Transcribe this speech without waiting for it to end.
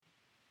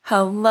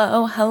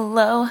Hello,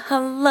 hello,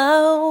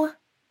 hello.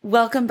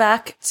 Welcome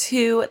back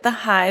to the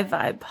High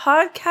Vibe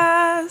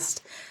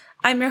Podcast.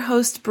 I'm your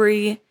host,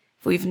 Bree.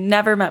 If we've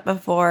never met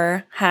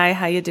before, hi,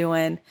 how you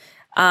doing?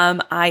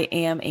 I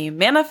am a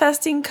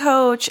manifesting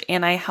coach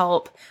and I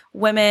help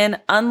women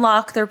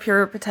unlock their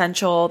pure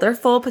potential, their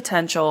full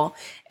potential,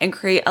 and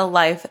create a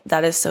life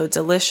that is so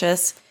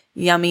delicious,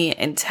 yummy,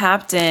 and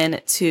tapped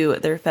in to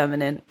their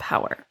feminine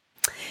power.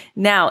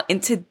 Now, in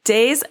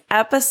today's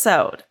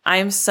episode,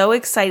 I'm so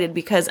excited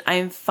because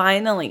I'm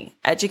finally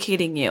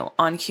educating you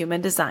on human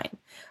design.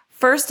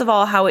 First of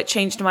all, how it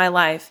changed my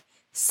life.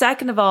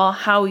 Second of all,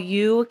 how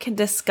you can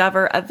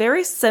discover a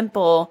very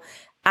simple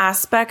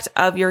aspect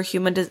of your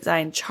human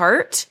design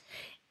chart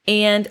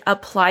and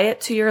apply it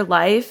to your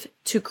life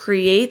to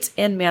create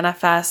and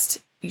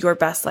manifest your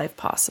best life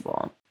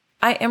possible.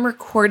 I am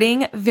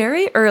recording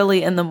very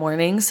early in the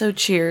morning, so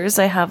cheers.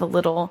 I have a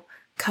little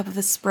cup of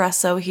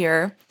espresso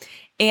here.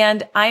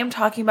 And I am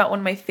talking about one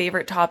of my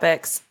favorite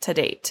topics to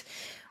date.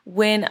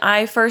 When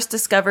I first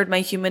discovered my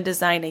human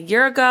design a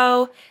year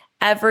ago,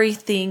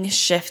 everything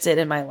shifted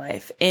in my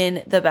life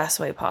in the best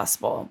way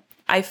possible.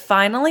 I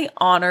finally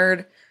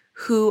honored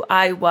who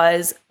I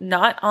was,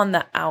 not on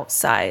the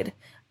outside,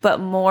 but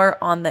more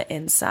on the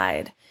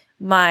inside.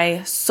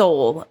 My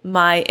soul,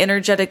 my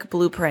energetic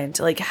blueprint,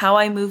 like how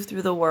I move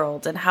through the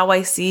world and how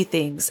I see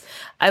things.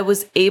 I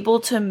was able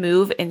to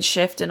move and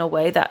shift in a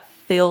way that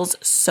feels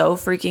so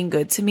freaking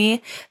good to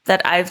me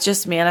that I've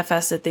just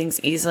manifested things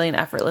easily and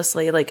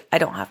effortlessly. Like I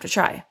don't have to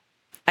try.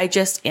 I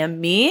just am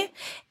me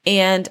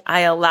and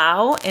I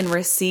allow and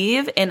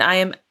receive and I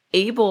am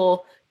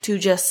able to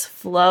just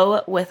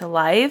flow with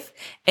life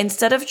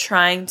instead of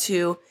trying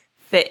to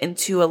fit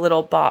into a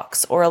little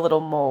box or a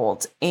little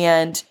mold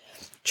and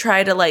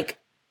try to like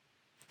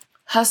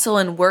hustle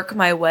and work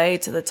my way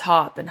to the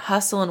top and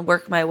hustle and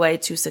work my way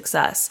to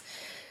success.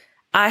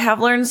 I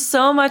have learned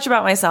so much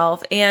about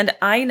myself and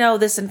I know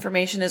this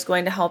information is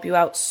going to help you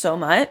out so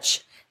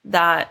much.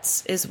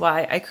 That is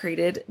why I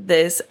created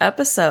this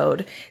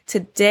episode.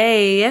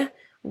 Today,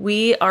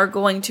 we are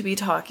going to be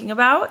talking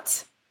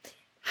about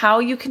how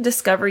you can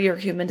discover your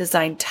human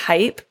design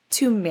type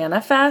to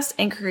manifest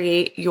and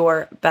create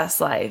your best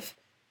life.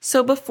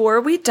 So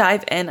before we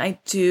dive in, I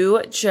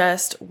do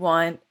just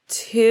want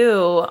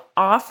to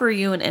offer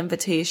you an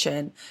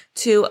invitation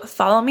to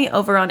follow me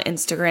over on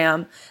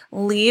Instagram.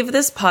 Leave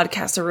this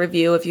podcast a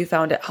review if you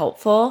found it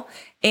helpful.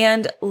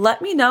 And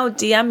let me know,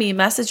 DM me,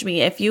 message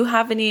me if you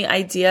have any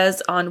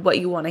ideas on what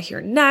you want to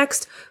hear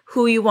next,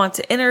 who you want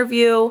to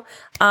interview.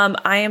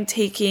 I am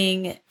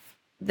taking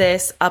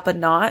this up a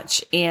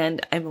notch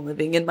and I'm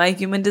living in my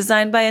human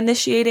design by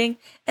initiating,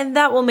 and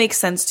that will make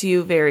sense to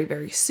you very,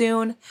 very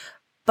soon.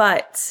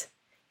 But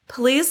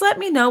please let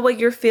me know what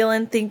you're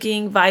feeling,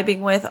 thinking,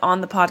 vibing with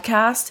on the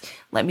podcast.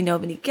 Let me know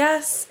of any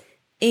guests.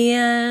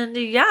 And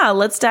yeah,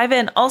 let's dive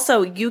in.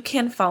 Also, you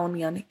can follow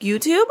me on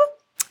YouTube.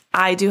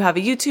 I do have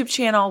a YouTube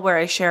channel where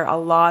I share a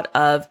lot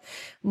of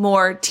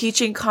more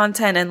teaching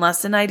content and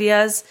lesson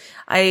ideas.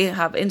 I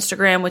have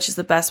Instagram, which is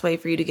the best way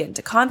for you to get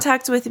into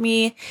contact with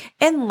me.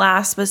 And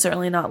last but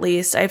certainly not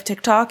least, I have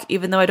TikTok,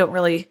 even though I don't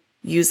really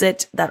use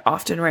it that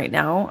often right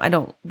now. I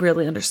don't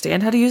really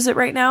understand how to use it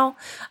right now.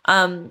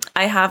 I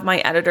have my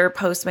editor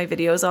post my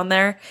videos on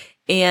there,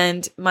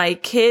 and my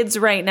kids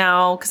right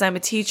now, because I'm a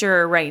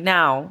teacher right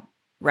now,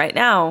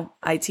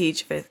 I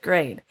teach 5th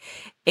grade,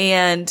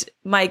 and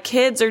my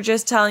kids are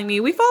just telling me,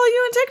 we follow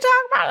you on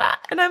TikTok, blah, blah.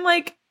 And I'm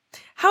like,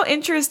 how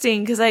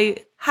interesting, because I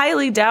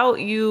highly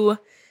doubt you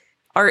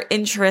are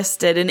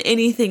interested in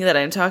anything that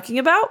I'm talking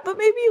about, but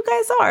maybe you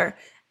guys are.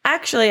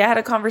 Actually, I had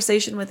a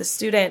conversation with a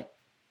student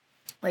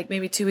like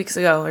maybe 2 weeks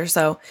ago or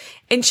so.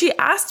 And she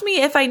asked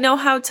me if I know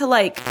how to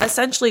like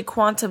essentially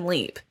quantum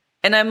leap.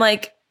 And I'm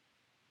like,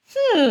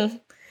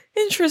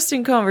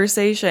 interesting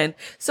conversation.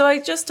 So I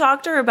just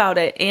talked to her about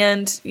it.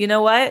 And you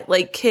know what?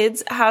 Like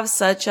kids have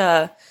such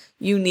a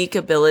unique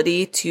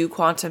ability to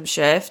quantum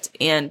shift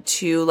and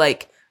to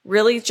like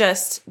really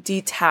just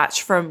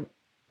detach from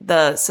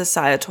the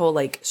societal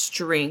like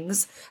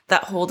strings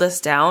that hold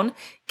us down.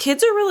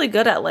 Kids are really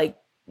good at like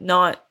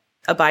not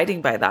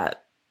abiding by that.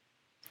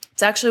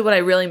 It's actually what I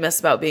really miss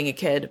about being a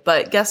kid.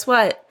 But guess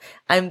what?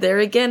 I'm there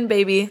again,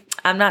 baby.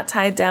 I'm not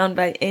tied down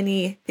by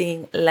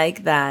anything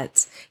like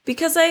that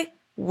because I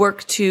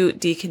work to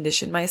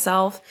decondition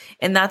myself.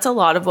 And that's a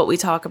lot of what we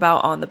talk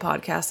about on the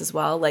podcast as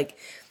well. Like,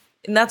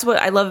 and that's what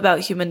I love about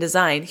human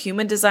design.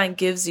 Human design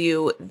gives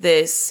you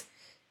this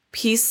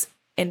piece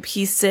and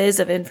pieces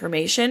of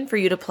information for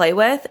you to play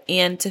with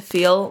and to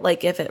feel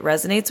like if it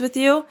resonates with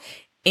you.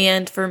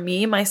 And for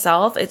me,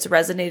 myself, it's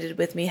resonated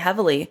with me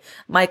heavily.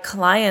 My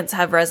clients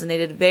have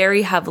resonated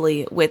very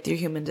heavily with your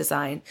human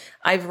design.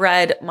 I've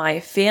read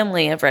my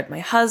family. I've read my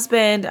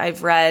husband.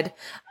 I've read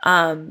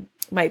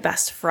my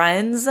best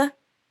friends.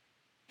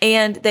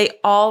 And they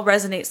all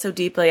resonate so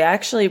deeply. I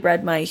actually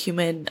read my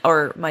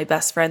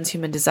best friend's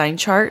human design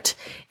chart,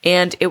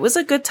 and it was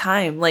a good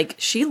time. Like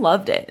she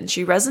loved it and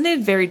she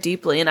resonated very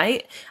deeply. And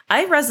I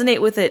resonate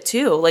with it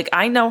too. Like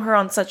I know her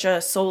on such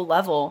a soul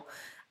level.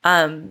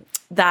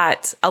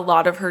 that a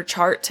lot of her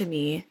chart to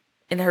me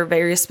in her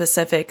very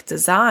specific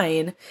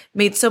design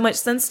made so much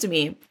sense to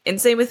me.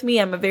 And same with me,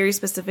 I'm a very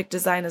specific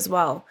design as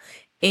well.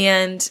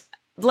 And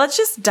let's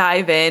just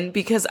dive in,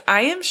 because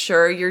I am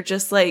sure you're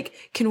just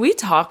like, can we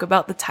talk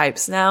about the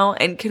types now?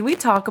 And can we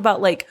talk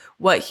about like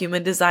what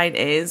human design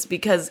is?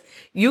 Because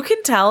you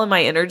can tell in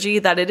my energy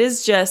that it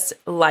is just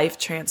life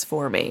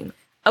transforming.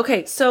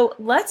 Okay, so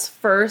let's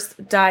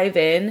first dive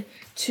in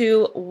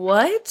to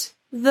what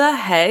the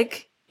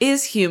heck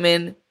is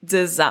human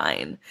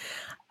design.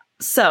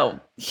 So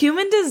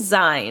human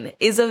design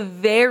is a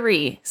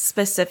very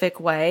specific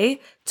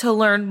way to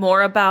learn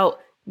more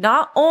about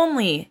not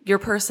only your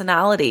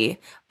personality,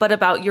 but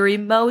about your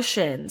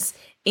emotions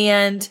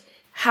and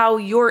how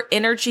your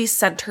energy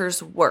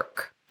centers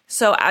work.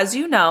 So as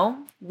you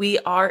know, we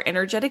are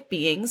energetic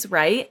beings,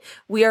 right?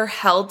 We are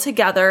held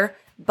together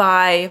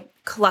by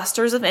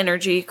clusters of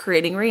energy,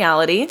 creating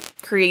reality,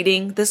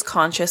 creating this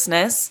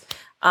consciousness.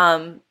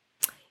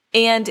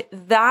 And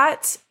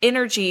that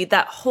energy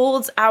that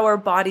holds our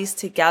bodies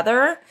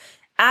together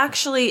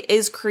actually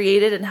is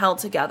created and held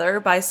together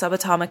by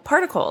subatomic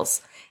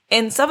particles.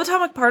 And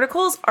subatomic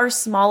particles are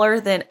smaller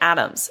than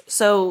atoms.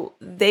 So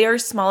they are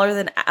smaller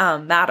than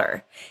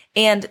matter.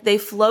 And they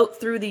float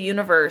through the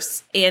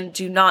universe and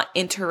do not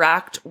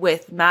interact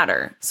with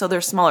matter. So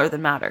they're smaller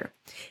than matter.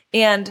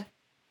 And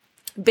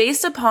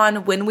based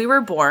upon when we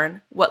were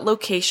born, what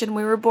location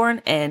we were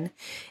born in,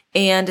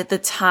 and the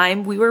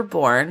time we were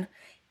born,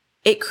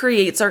 it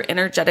creates our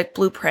energetic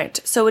blueprint.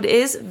 So it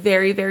is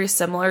very, very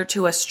similar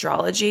to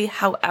astrology.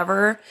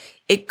 However,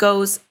 it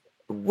goes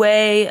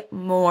way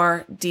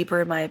more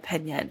deeper in my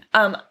opinion.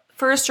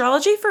 For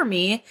astrology, for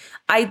me,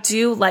 I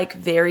do like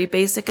very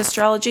basic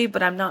astrology,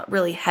 but I'm not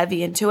really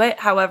heavy into it.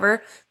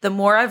 However, the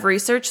more I've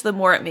researched, the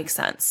more it makes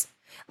sense.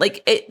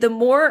 The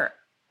more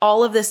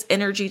all of this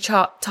energy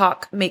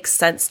talk makes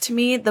sense to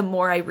me, the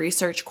more I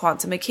research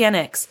quantum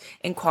mechanics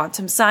and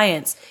quantum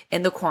science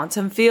and the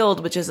quantum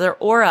field, which is their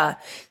aura.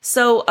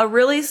 So a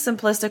really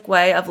simplistic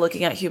way of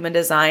looking at human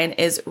design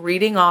is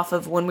reading off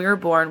of when we were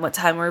born, what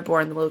time we were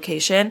born, the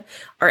location,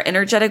 our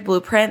energetic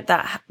blueprint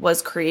that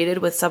was created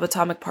with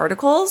subatomic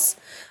particles,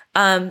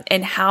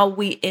 and how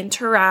we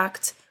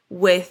interact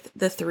with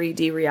the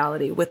 3D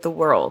reality, with the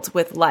world,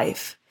 with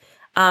life,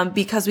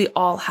 because we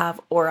all have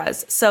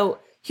auras. So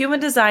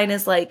human design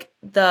is like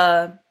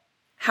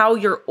how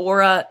your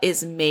aura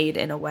is made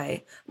in a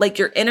way, like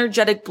your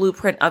energetic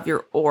blueprint of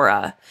your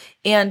aura.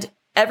 And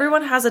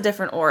everyone has a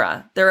different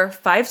aura. There are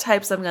 5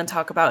 types I'm going to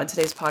talk about in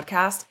today's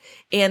podcast,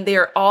 and they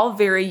are all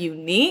very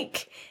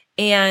unique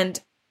and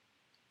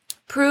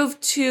prove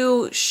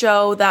to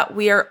show that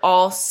we are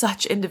all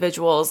such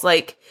individuals.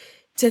 Like,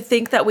 to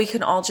think that we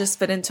can all just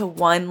fit into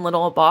one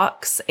little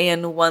box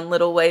and one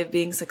little way of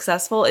being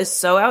successful is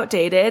so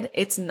outdated.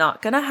 It's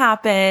not going to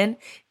happen.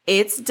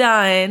 It's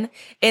done.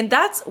 And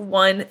that's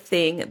one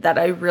thing that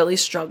I really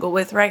struggle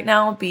with right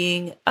now,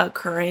 being a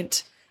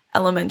current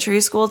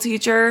elementary school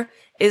teacher,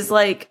 is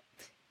like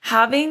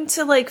having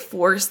to like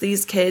force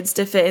these kids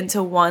to fit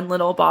into one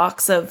little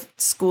box of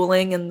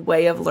schooling and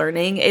way of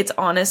learning. It's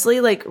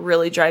honestly like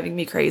really driving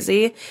me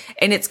crazy.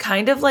 And it's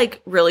kind of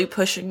like really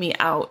pushing me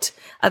out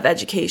of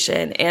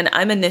education. And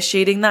I'm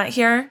initiating that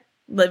here,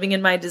 living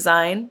in my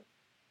design.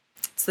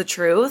 It's the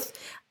truth.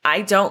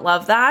 I don't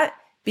love that,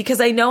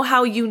 because I know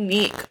how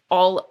unique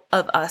all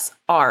of us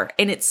are.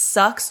 And it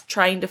sucks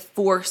trying to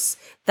force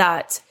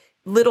that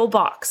little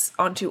box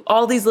onto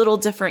all these little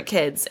different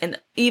kids and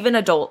even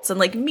adults. And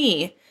like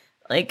me,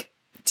 like,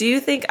 do you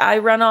think I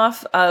run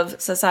off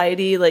of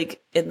society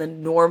like in the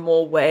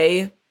normal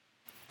way?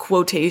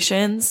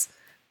 Quotations?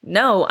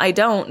 No, I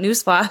don't.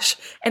 Newsflash.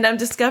 And I'm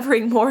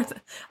discovering more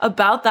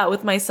about that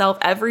with myself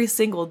every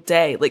single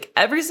day. Like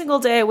every single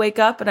day I wake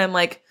up and I'm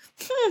like,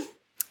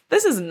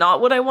 this is not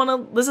what I want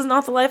to, this is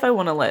not the life I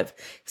want to live.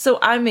 So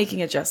I'm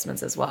making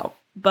adjustments as well.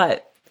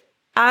 But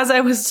as I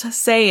was just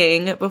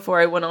saying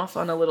before I went off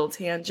on a little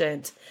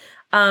tangent,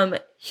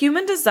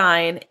 human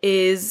design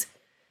is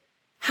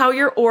how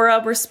your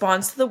aura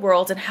responds to the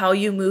world and how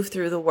you move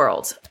through the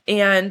world.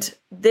 And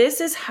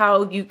this is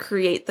how you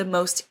create the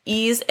most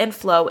ease and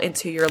flow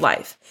into your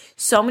life.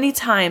 So many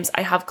times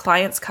I have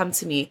clients come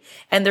to me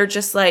and they're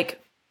just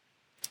like,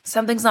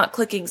 something's not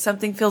clicking,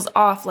 something feels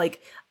off.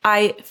 Like,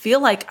 I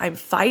feel like I'm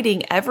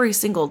fighting every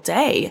single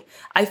day.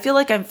 I feel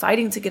like I'm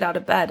fighting to get out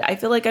of bed. I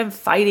feel like I'm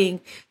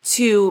fighting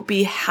to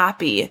be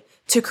happy,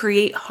 to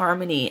create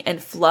harmony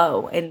and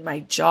flow in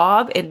my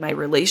job, in my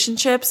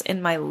relationships,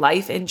 in my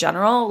life in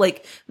general,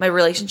 like my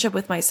relationship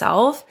with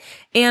myself.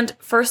 And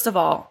first of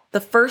all, the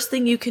first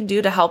thing you can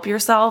do to help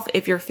yourself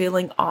if you're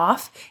feeling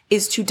off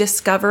is to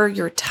discover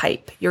your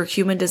type, your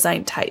human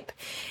design type.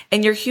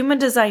 And your human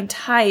design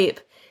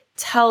type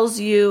tells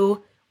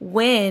you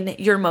when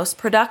you're most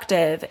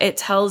productive. It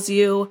tells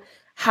you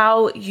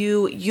how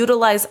you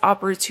utilize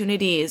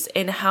opportunities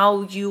and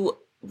how you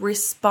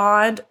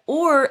respond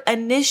or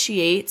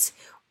initiate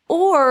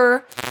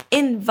or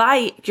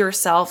invite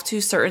yourself to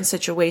certain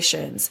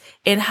situations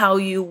in how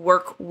you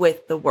work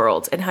with the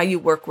world and how you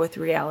work with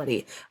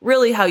reality,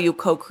 really how you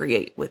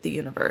co-create with the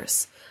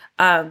universe.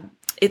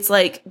 It's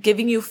like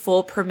giving you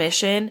full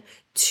permission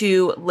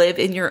to live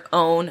in your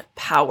own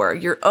power,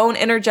 your own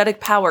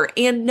energetic power,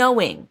 and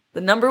knowing the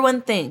number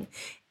one thing,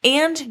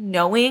 and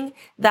knowing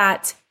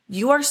that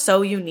you are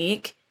so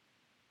unique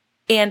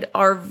and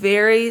are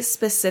very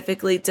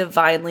specifically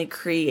divinely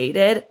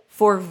created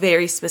for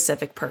very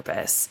specific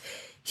purpose.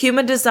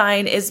 Human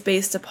design is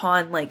based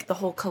upon like the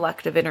whole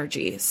collective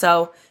energy.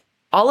 So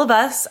all of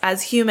us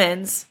as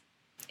humans,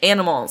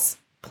 animals,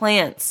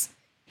 plants,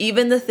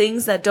 even the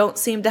things that don't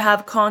seem to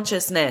have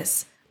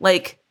consciousness,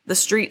 like the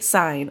street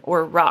sign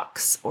or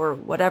rocks or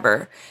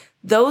whatever,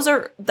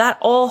 that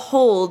all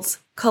holds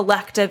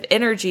collective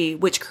energy,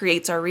 which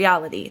creates our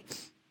reality.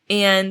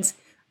 And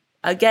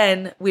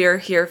again, we are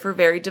here for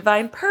very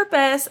divine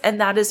purpose, and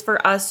that is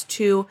for us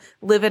to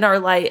live in our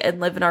light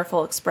and live in our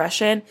full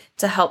expression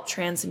to help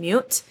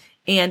transmute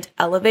and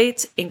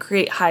elevate and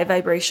create high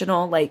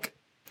vibrational like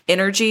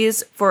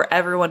energies for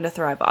everyone to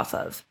thrive off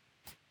of.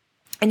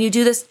 And you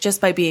do this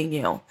just by being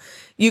you.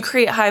 You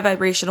create high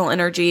vibrational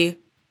energy,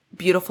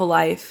 beautiful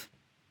life,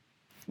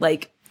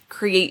 like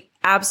create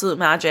absolute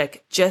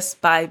magic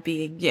just by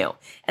being you.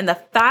 And the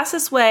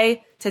fastest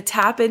way to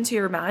tap into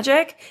your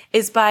magic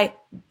is by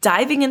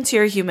diving into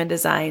your human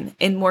design.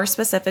 And more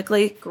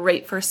specifically,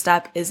 great first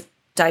step is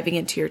diving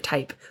into your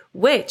type,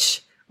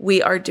 which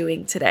we are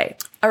doing today.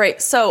 All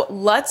right, so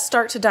let's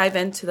start to dive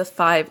into the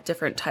 5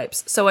 different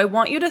types. So I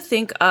want you to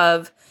think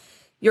of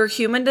your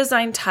human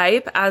design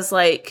type as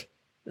like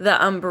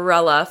the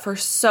umbrella for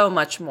so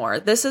much more.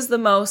 This is the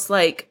most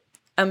like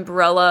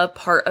umbrella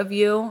part of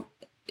you.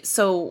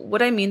 So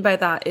what I mean by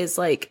that is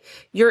like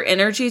your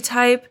energy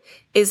type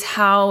is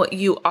how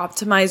you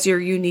optimize your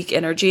unique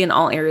energy in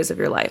all areas of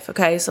your life.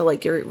 Okay. So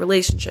like your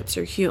relationships,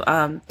 your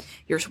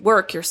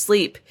work, your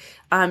sleep,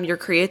 your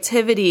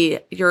creativity,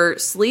 your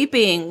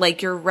sleeping,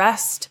 like your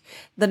rest.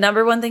 The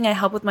number one thing I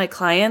help with my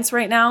clients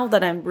right now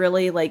that I'm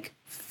really like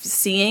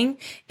seeing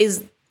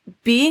is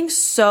being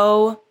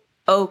so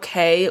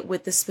okay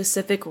with the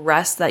specific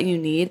rest that you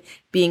need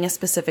being a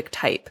specific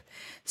type.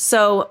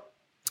 So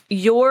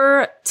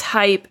your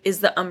type is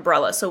the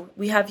umbrella. So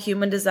we have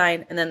human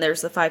design and then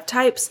there's the 5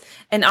 types.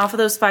 And off of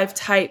those 5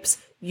 types,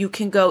 you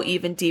can go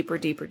even deeper,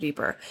 deeper,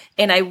 deeper.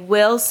 And I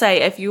will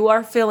say, if you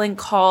are feeling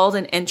called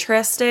and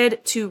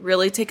interested to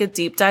really take a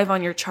deep dive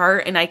on your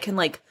chart, and I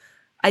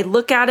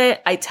look at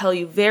it, I tell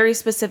you very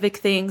specific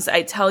things.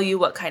 I tell you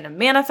what kind of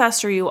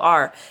manifestor you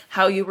are,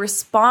 how you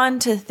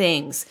respond to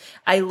things.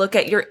 I look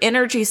at your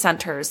energy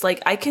centers.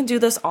 Like I can do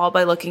this all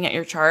by looking at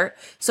your chart.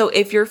 So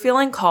if you're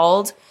feeling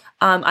called,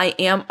 I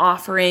am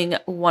offering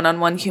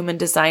one-on-one human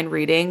design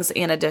readings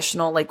and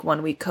additional like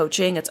 1-week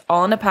coaching. It's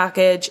all in a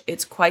package.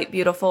 It's quite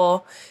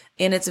beautiful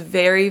and it's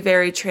very,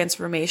 very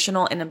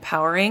transformational and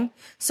empowering.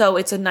 So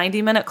it's a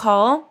 90-minute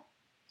call.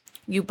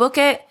 You book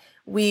it.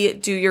 We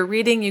do your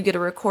reading. You get a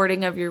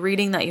recording of your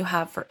reading that you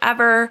have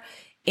forever.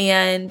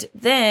 And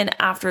then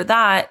after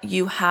that,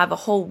 you have a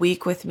whole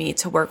week with me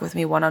to work with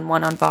me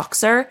one-on-one on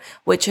Voxer,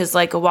 which is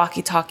like a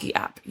walkie-talkie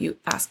app. You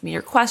ask me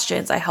your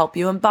questions. I help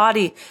you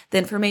embody the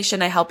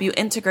information. I help you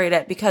integrate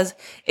it, because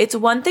it's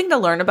one thing to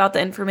learn about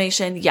the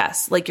information.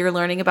 Yes, like you're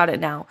learning about it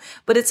now,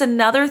 but it's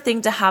another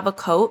thing to have a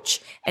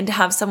coach and to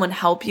have someone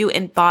help you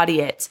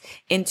embody it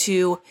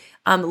into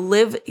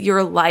live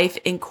your life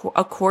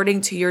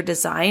according to your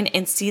design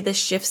and see the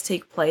shifts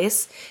take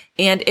place.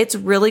 And it's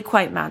really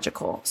quite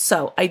magical.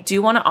 So I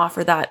do want to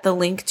offer that. The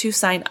link to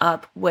sign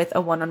up with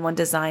a one-on-one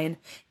design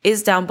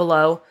is down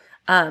below.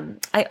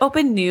 I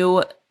open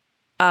new,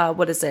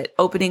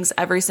 openings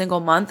every single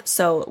month.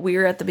 So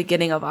we're at the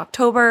beginning of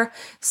October.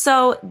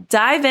 So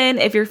dive in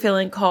if you're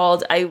feeling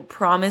called. I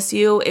promise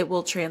you it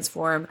will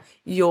transform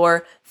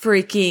your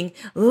freaking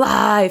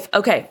life.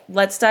 Okay,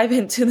 let's dive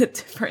into the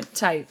different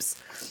types.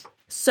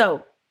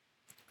 So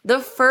the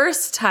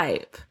first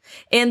type,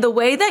 and the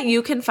way that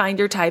you can find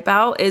your type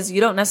out is you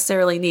don't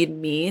necessarily need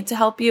me to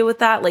help you with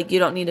that. Like you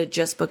don't need to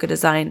just book a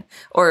design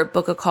or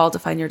book a call to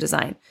find your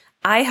design.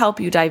 I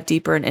help you dive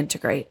deeper and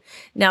integrate.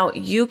 Now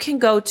you can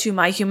go to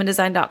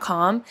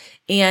myhumandesign.com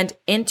and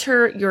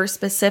enter your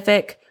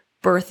specific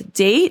birth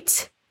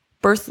date,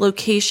 birth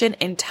location,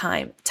 and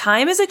time.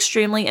 Time is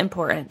extremely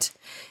important.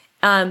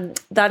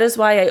 That is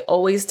why I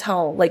always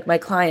tell like my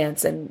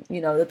clients and,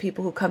 the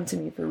people who come to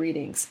me for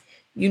readings,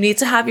 you need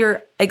to have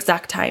your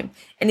exact time.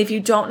 And if you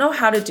don't know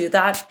how to do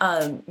that,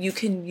 you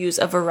can use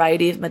a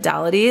variety of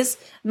modalities.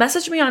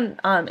 Message me on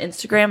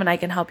Instagram and I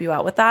can help you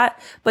out with that.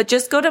 But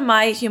just go to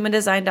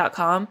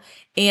myhumandesign.com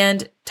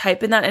and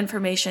type in that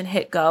information,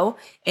 hit go.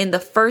 And the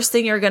first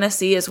thing you're going to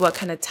see is what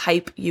kind of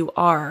type you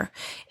are.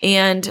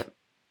 And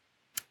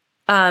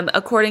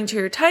according to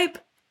your type,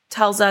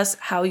 tells us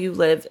how you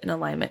live in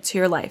alignment to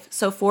your life.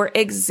 So for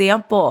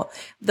example,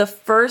 the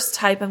first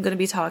type I'm going to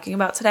be talking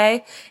about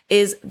today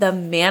is the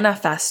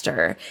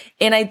manifester.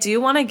 And I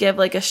do want to give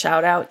like a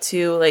shout out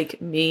to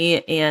like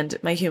me and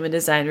my human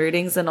design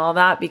readings and all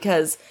that,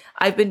 because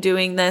I've been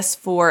doing this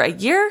for a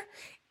year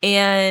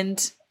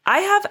and I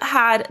have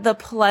had the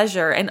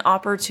pleasure and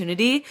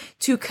opportunity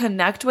to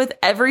connect with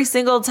every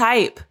single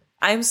type.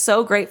 I'm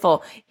so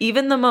grateful.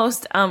 Even the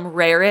most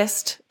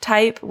rarest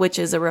type, which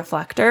is a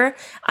reflector,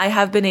 I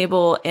have been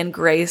able and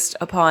graced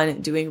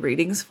upon doing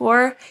readings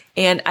for,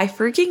 and I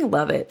freaking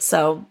love it.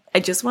 So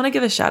I just want to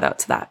give a shout out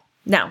to that.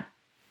 Now,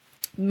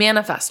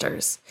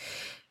 manifestors.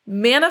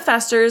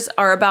 Manifestors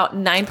are about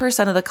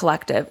 9% of the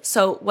collective.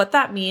 So what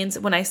that means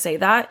when I say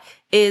that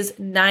is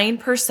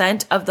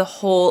 9% of the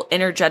whole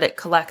energetic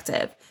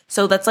collective.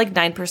 So that's like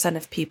 9%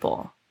 of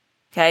people.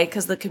 Okay.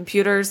 Because the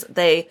computers,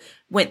 they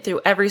went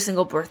through every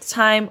single birth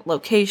time,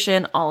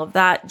 location, all of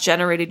that,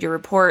 generated your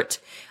report.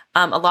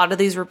 A lot of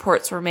these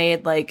reports were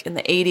made like in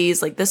the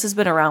 80s. Like this has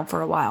been around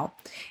for a while.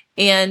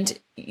 And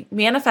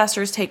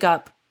manifestors take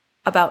up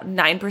about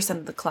 9%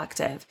 of the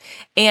collective.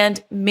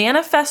 And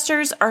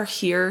manifestors are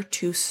here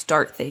to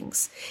start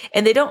things,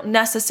 and they don't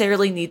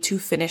necessarily need to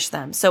finish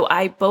them. So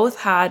I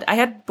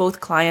had both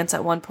clients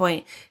at one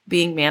point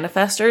being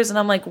manifestors, and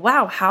I'm like,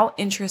 wow, how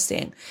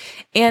interesting.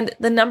 And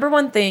the number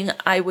one thing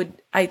I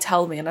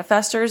tell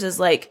manifestors is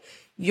like,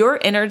 your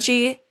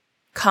energy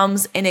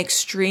comes in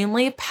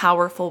extremely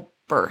powerful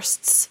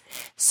bursts.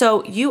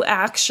 So you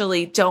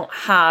actually don't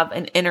have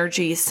an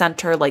energy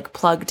center like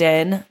plugged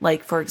in,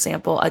 like for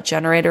example, a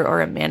generator or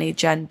a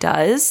mani-gen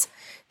does.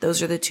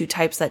 Those are the two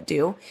types that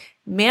do.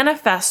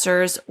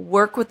 Manifestors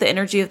work with the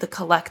energy of the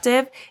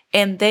collective,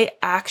 and they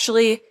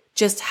actually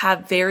just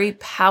have very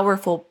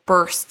powerful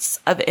bursts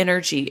of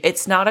energy.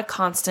 It's not a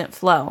constant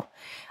flow.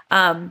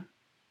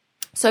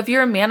 So if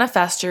you're a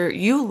manifestor,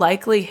 you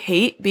likely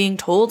hate being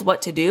told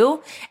what to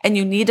do, and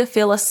you need to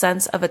feel a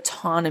sense of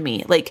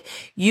autonomy. Like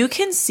you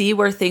can see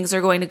where things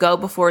are going to go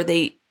before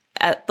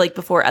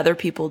other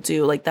people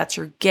do. Like that's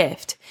your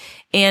gift.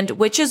 And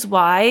which is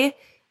why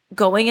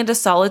going into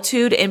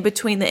solitude in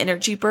between the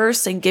energy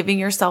bursts and giving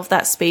yourself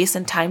that space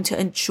and time to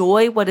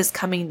enjoy what is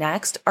coming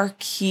next are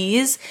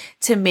keys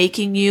to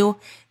making you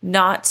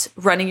not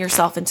running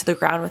yourself into the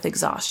ground with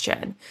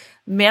exhaustion.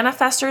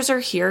 Manifestors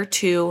are here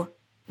to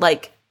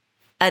like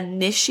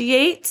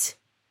initiate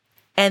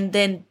and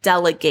then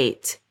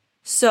delegate.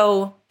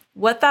 So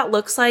what that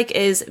looks like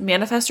is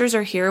manifestors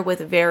are here with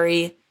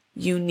very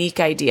unique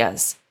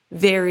ideas to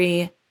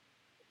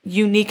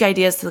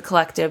the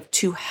collective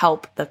to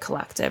help the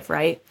collective,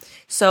 right?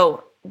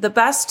 So the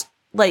best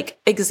like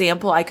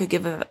example I could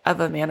give of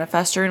a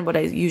manifestor and what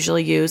I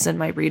usually use in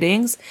my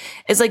readings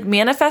is like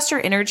manifestor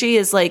energy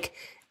is like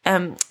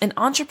an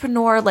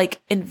entrepreneur, like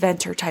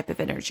inventor type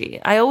of energy.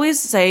 I always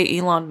say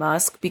Elon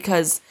Musk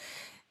because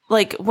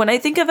like when I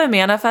think of a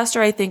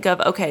manifestor, I think of,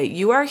 okay,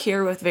 you are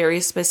here with very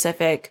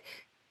specific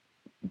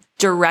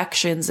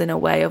directions in a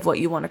way of what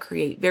you want to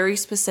create, very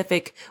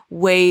specific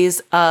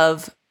ways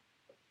of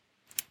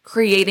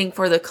creating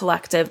for the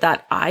collective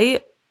that I'm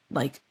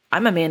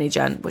a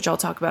mani-gen, which I'll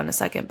talk about in a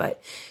second,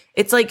 but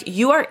it's like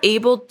you are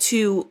able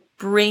to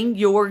bring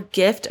your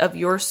gift of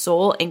your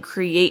soul and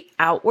create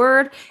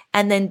outward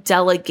and then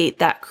delegate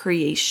that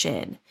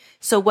creation.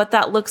 So what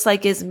that looks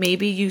like is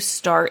maybe you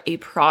start a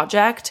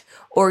project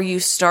or you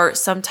start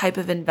some type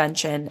of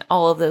invention.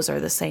 All of those are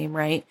the same,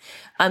 right?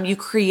 You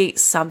create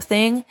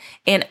something,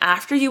 and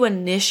after you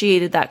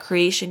initiated that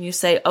creation, you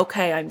say,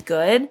 okay, I'm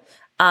good.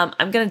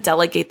 I'm going to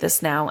delegate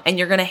this now. And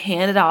you're going to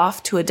hand it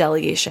off to a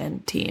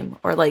delegation team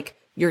or like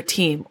your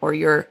team or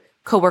your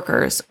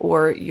coworkers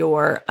or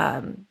your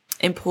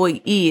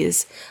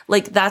employees.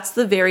 Like that's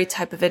the very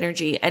type of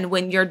energy. And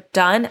when you're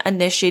done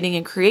initiating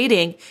and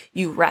creating,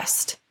 you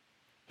rest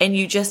and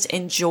you just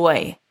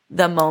enjoy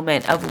the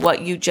moment of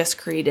what you just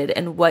created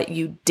and what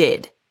you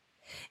did.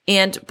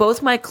 And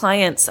both my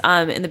clients,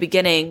 in the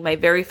beginning, my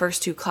very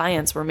first two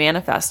clients were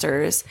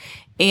manifestors.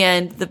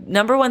 And the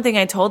number one thing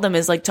I told them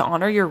is like to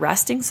honor your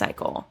resting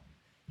cycle.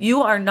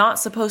 You are not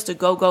supposed to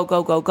go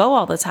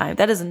all the time.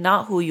 That is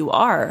not who you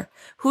are.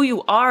 Who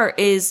you are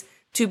is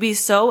to be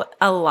so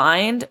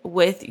aligned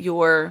with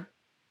your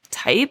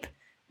type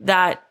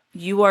that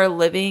you are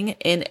living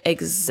in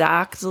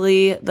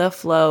exactly the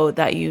flow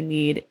that you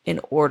need in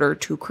order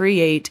to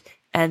create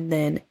and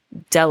then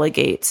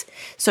delegate.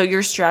 So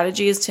your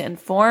strategy is to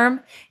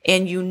inform,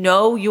 and you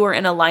know you are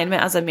in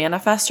alignment as a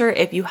manifestor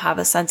if you have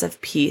a sense of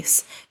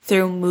peace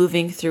through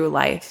moving through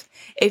life.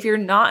 If you're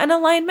not in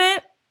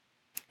alignment,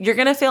 you're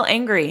going to feel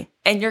angry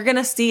and you're going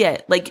to see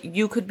it. Like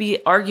you could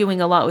be arguing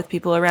a lot with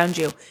people around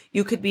you.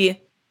 You could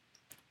be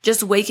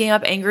just waking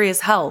up angry as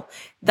hell.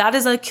 That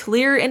is a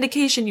clear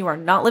indication you are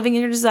not living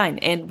in your design,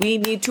 and we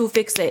need to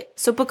fix it.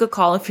 So book a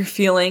call if you're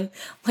feeling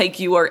like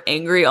you are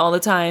angry all the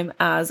time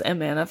as a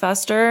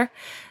manifestor.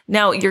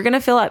 Now, you're going to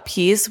feel at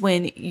peace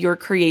when your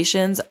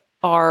creations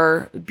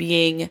are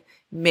being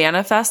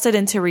manifested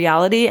into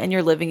reality and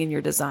you're living in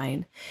your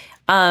design.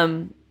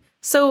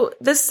 So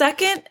the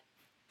second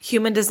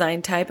human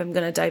design type I'm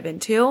going to dive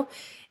into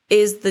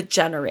is the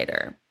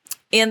generator.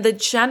 And the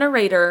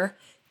generator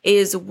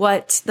is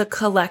what the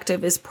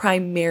collective is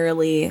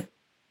primarily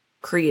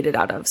created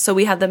out of. So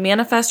we have the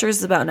manifestors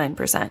is about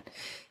 9%.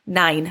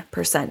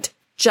 9%.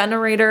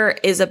 Generator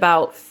is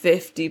about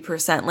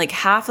 50%. Like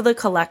half of the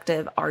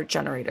collective are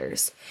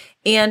generators.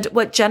 And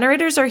what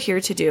generators are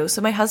here to do,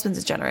 so my husband's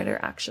a generator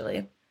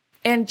actually.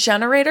 And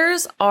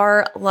generators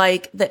are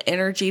like the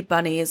energy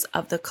bunnies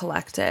of the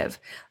collective.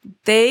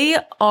 They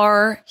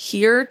are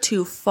here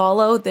to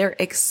follow their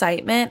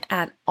excitement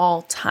at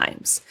all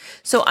times.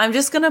 So I'm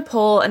just going to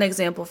pull an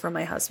example from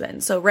my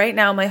husband. So right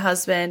now my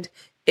husband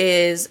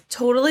is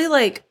totally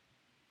like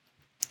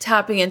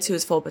tapping into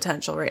his full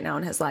potential right now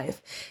in his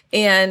life.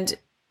 And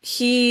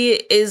he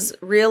is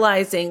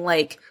realizing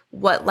like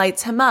what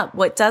lights him up,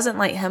 what doesn't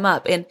light him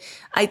up. And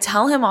I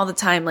tell him all the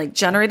time, like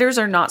generators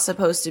are not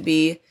supposed to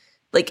be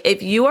like,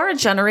 if you are a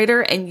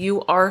generator and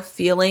you are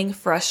feeling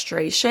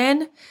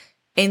frustration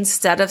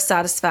instead of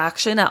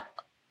satisfaction at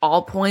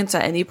all points,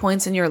 at any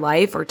points in your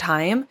life or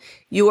time,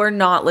 you are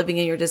not living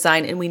in your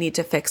design and we need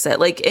to fix it.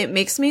 Like it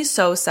makes me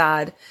so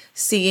sad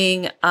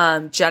seeing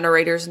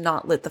generators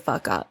not lit the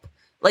fuck up.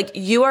 Like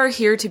you are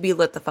here to be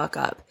lit the fuck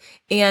up.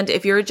 And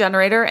if you're a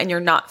generator and you're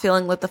not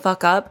feeling lit the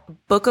fuck up,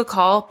 book a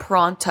call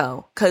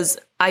pronto. Cause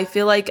I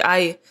feel like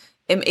I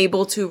am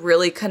able to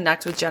really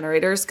connect with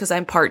generators because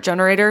I'm part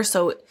generator.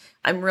 So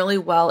I'm really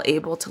well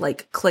able to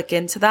like click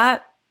into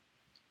that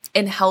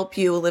and help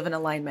you live in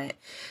alignment.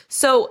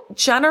 So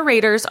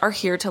generators are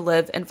here to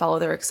live and follow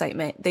their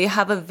excitement. They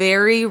have a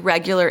very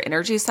regular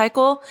energy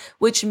cycle,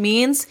 which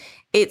means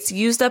it's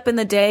used up in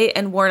the day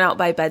and worn out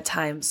by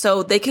bedtime.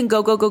 So they can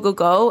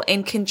go,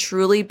 and can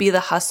truly be the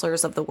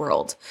hustlers of the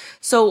world.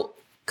 So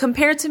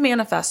compared to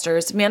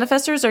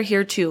manifestors are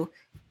here to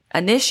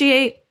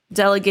initiate,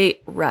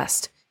 delegate,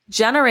 rest.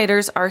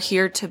 Generators are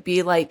here to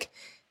be like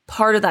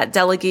part of that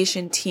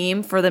delegation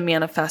team for the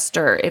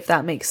manifestor, if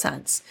that makes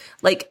sense.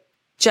 Like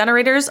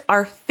generators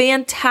are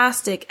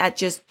fantastic at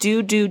just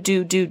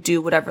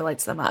do whatever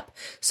lights them up.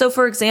 So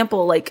for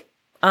example, like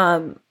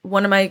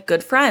one of my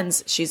good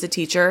friends, she's a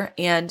teacher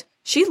and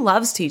she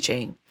loves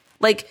teaching.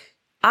 Like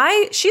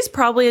she's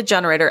probably a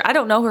generator. I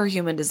don't know her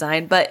human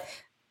design, but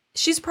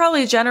she's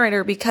probably a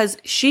generator because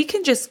she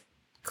can just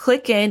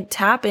click in,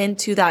 tap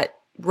into that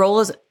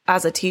role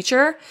as a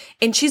teacher.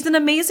 And she's an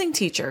amazing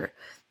teacher.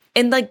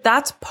 And like,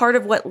 that's part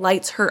of what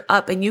lights her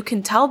up. And you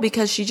can tell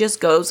because she just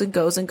goes.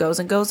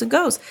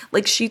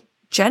 Like she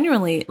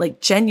genuinely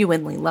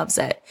loves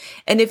it.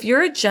 And if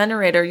you're a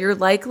generator, you're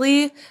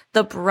likely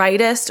the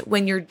brightest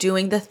when you're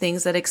doing the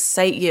things that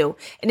excite you.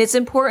 And it's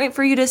important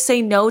for you to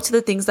say no to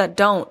the things that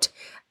don't.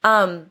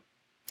 And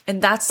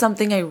that's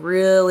something I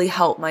really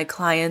help my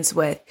clients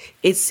with,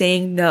 is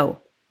saying no,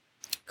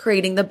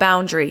 creating the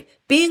boundary,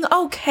 being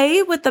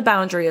okay with the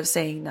boundary of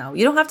saying no.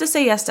 You don't have to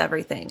say yes to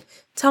everything.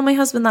 Tell my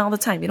husband that all the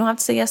time. You don't have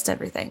to say yes to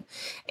everything.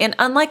 And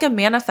unlike a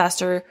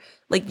manifestor,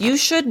 like you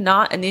should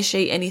not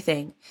initiate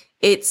anything.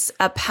 It's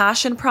a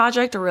passion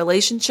project or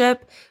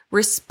relationship.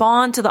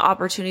 Respond to the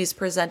opportunities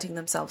presenting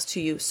themselves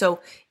to you. So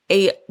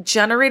a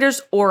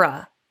generator's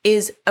aura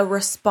is a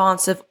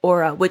responsive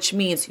aura, which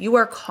means you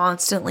are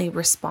constantly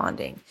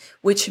responding,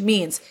 which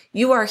means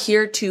you are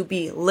here to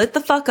be lit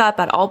the fuck up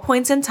at all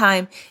points in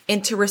time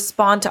and to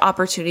respond to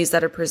opportunities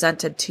that are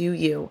presented to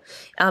you.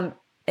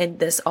 And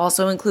this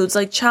also includes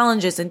like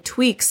challenges and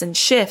tweaks and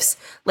shifts.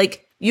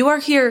 Like you are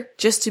here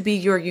just to be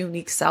your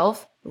unique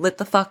self, lit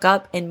the fuck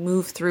up and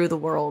move through the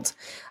world.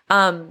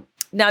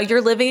 Now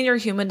you're living in your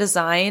human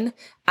design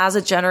as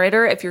a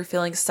generator if you're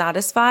feeling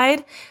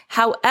satisfied.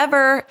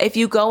 However, if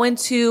you go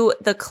into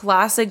the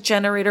classic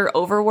generator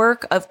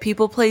overwork of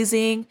people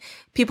pleasing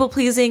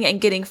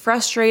and getting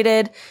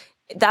frustrated,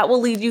 that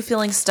will leave you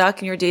feeling stuck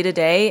in your day to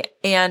day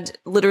and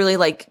literally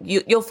like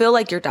you'll feel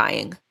like you're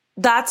dying.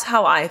 That's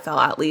how I felt,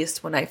 at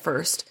least when I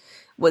first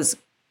was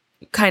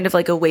kind of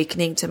like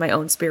awakening to my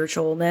own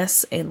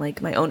spiritualness and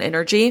like my own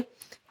energy.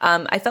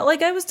 I felt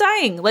like I was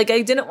dying. Like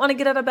I didn't want to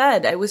get out of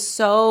bed. I was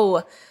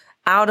so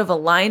out of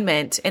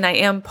alignment, and I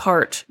am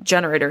part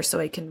generator, so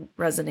I can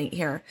resonate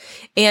here.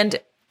 And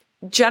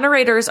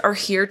generators are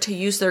here to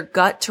use their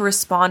gut to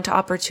respond to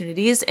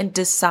opportunities and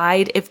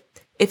decide if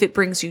it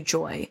brings you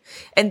joy.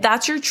 And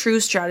that's your true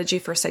strategy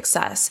for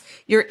success.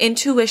 Your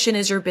intuition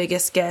is your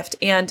biggest gift.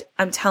 And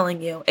I'm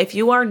telling you, if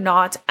you are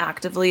not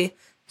actively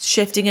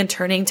shifting and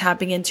turning,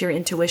 tapping into your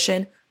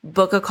intuition,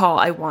 book a call.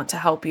 I want to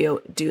help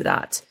you do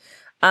that.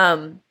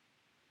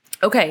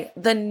 Okay.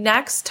 The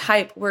next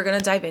type we're going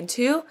to dive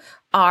into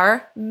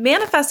are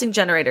manifesting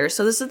generators.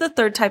 So this is the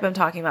third type I'm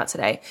talking about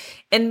today.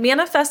 And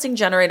manifesting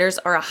generators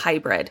are a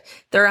hybrid.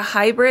 They're a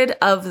hybrid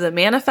of the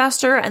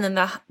manifestor, and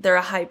then they're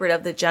a hybrid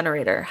of the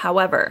generator.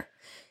 However,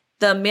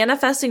 the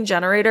manifesting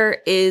generator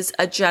is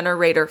a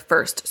generator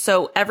first.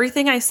 So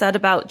everything I said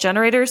about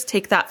generators,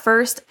 take that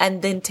first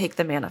and then take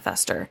the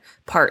manifestor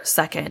part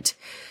second.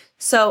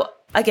 So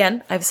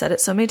again, I've said it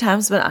so many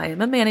times, but I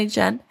am a Manny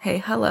Gen. Hey,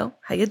 hello.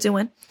 How you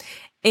doing?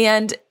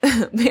 And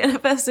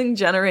manifesting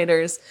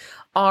generators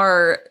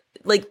are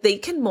like they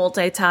can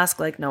multitask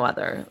like no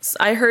other.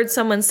 I heard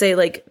someone say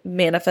like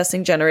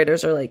manifesting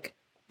generators are like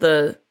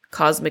the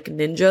cosmic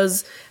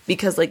ninjas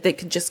because like they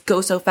can just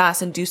go so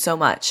fast and do so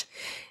much.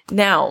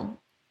 Now,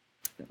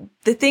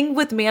 the thing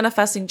with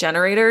manifesting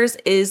generators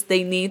is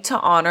they need to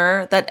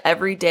honor that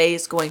every day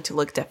is going to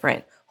look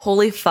different.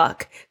 Holy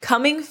fuck.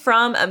 Coming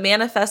from a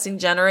manifesting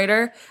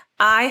generator,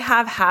 I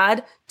have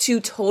had to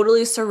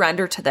totally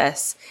surrender to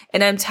this.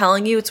 And I'm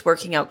telling you, it's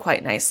working out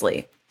quite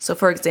nicely. So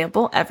for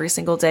example, every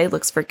single day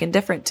looks freaking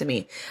different to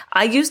me.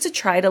 I used to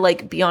try to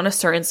like be on a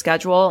certain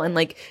schedule and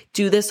like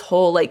do this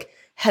whole like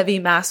heavy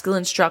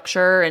masculine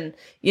structure and,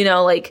 you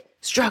know, like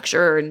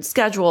structure and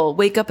schedule,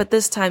 wake up at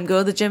this time, go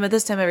to the gym at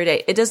this time every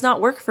day. It does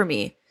not work for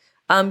me.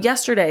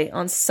 Yesterday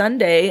on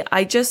Sunday,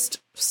 I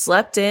just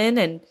slept in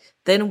and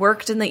then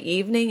worked in the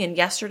evening. And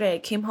yesterday I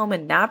came home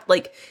and napped.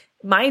 Like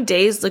my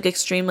days look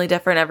extremely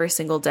different every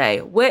single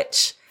day,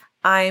 which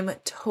I'm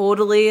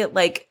totally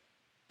like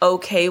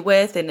okay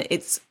with. And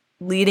it's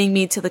leading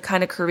me to the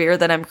kind of career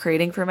that I'm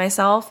creating for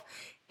myself.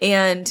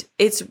 And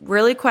it's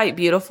really quite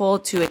beautiful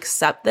to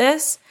accept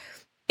this.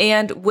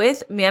 And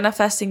with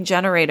manifesting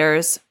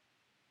generators,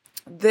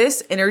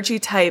 this energy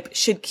type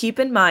should keep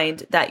in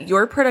mind that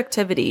your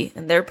productivity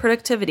and their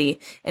productivity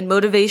and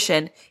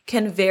motivation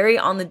can vary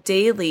on the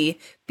daily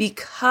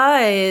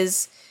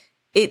because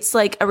it's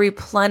like a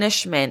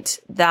replenishment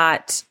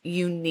that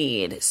you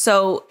need.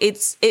 So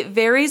it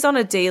varies on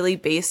a daily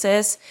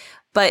basis,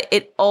 but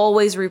it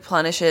always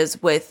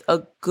replenishes with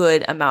a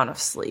good amount of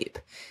sleep.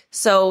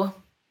 So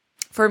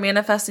for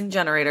manifesting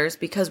generators,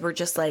 because we're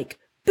just like,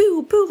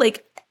 boo, boo,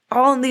 like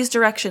all in these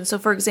directions. So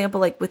for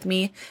example, like with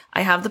me,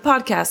 I have the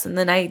podcast and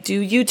then I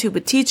do YouTube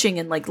with teaching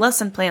and like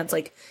lesson plans.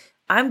 Like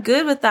I'm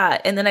good with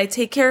that. And then I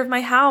take care of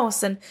my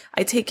house and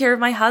I take care of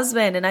my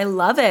husband and I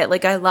love it.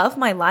 Like I love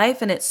my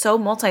life and it's so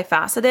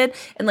multifaceted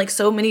and like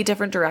so many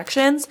different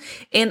directions,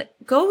 and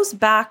goes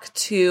back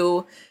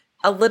to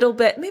a little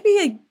bit,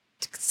 maybe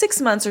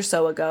 6 months or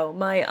so ago.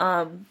 My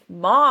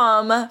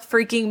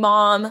freaking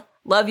mom,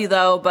 love you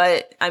though,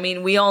 but I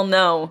mean, we all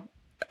know,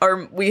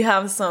 or we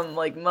have some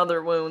like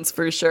mother wounds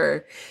for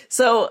sure.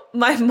 So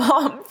my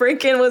mom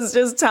freaking was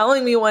just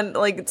telling me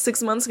like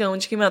 6 months ago when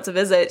she came out to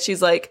visit,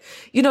 she's like,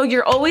 you know,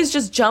 you're always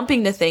just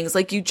jumping to things.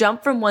 Like you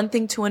jump from one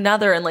thing to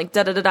another and like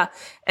da da da da.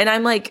 And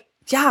I'm like,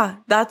 yeah,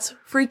 that's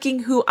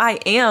freaking who I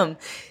am.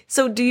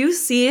 So do you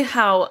see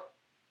how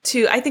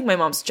I think my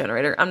mom's a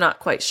generator. I'm not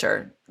quite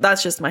sure.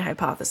 That's just my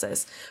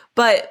hypothesis.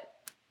 But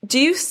do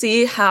you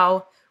see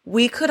how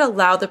we could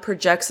allow the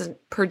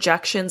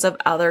projections of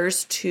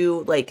others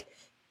to like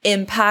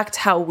impact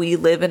how we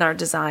live in our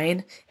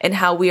design and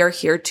how we are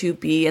here to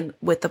be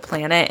with the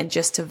planet and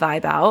just to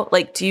vibe out?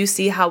 Like, do you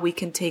see how we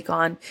can take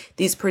on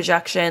these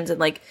projections and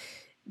like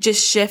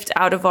just shift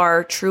out of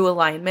our true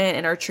alignment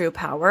and our true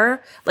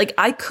power? Like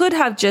I could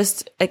have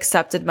just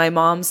accepted my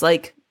mom's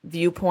like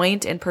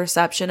viewpoint and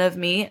perception of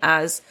me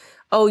as,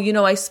 oh, you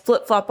know, I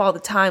flip flop all the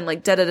time,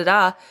 like da da da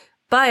da.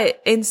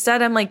 But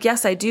instead I'm like,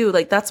 yes, I do.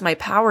 Like that's my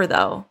power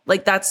though.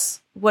 Like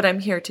that's what I'm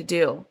here to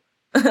do.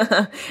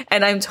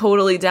 And I'm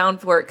totally down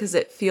for it because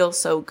it feels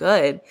so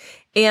good.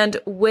 And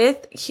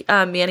with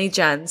Manny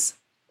Gens,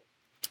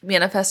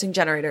 manifesting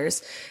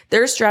generators,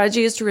 their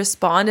strategy is to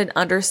respond and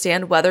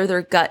understand whether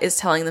their gut is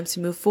telling them to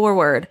move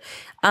forward.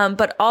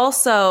 But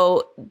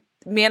also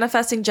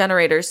manifesting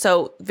generators,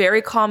 so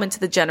very common to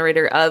the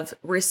generator of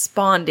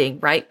responding,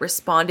 right?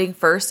 Responding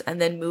first and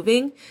then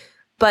moving.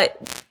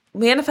 But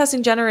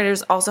manifesting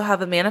generators also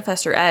have a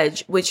manifestor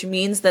edge, which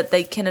means that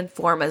they can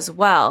inform as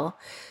well.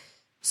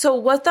 So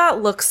what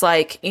that looks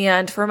like,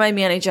 and for my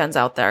Manny Gens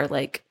out there,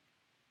 like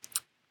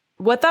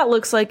what that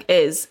looks like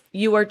is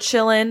you are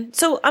chilling.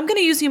 So I'm going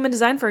to use human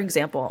design, for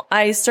example.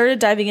 I started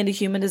diving into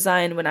human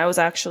design when I was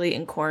actually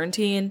in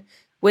quarantine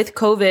with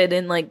COVID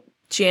in like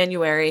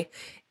January,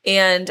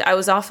 and I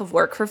was off of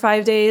work for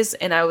 5 days,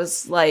 and I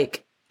was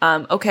like,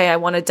 okay, I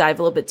want to dive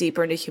a little bit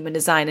deeper into human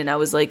design. And I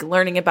was like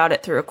learning about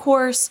it through a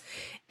course,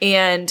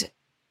 and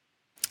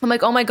I'm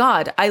like, oh my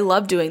God, I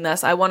love doing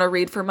this. I want to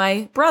read for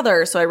my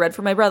brother. So I read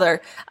for my brother.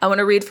 I want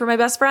to read for my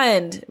best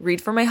friend,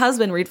 read for my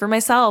husband, read for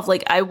myself.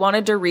 Like I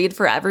wanted to read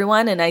for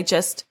everyone. And I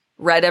just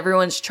read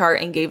everyone's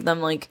chart and gave them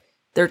like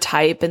their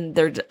type and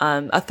their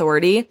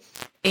authority.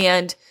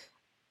 And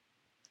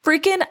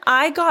freaking,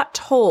 I got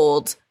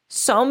told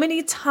so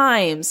many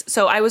times.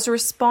 So I was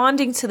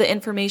responding to the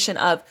information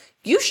of,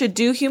 you should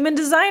do human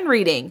design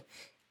reading.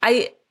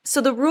 So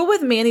the rule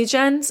with Manny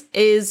Gens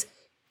is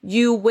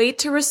you wait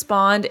to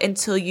respond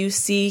until you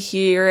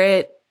hear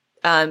it,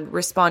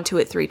 respond to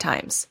it 3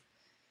 times.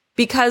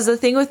 Because the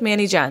thing with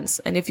Manny Gens,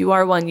 and if you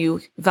are one,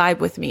 you vibe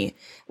with me,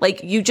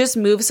 like you just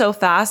move so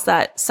fast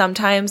that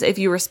sometimes if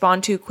you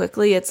respond too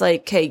quickly, it's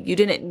like, okay, you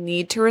didn't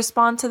need to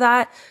respond to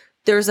that.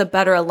 There's a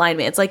better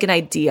alignment. It's like an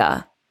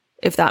idea,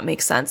 if that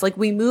makes sense. Like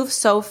we move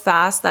so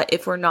fast that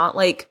if we're not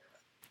like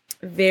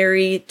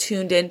very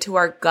tuned into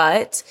our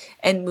gut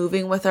and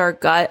moving with our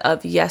gut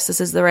of, yes, this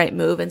is the right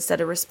move,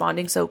 instead of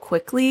responding so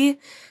quickly,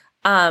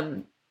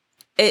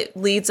 it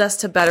leads us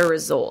to better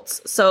results.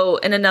 So,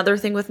 and another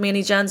thing with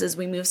Manny Gens is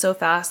we move so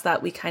fast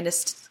that we kind of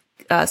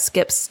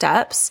skip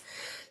steps.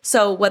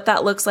 So what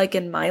that looks like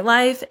in my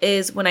life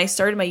is when I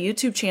started my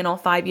YouTube channel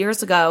 5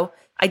 years ago,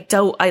 I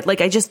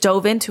just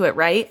dove into it,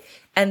 right?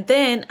 And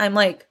then I'm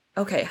like,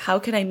 okay, how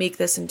can I make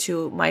this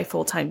into my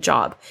full-time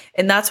job?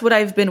 And that's what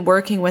I've been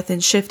working with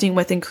and shifting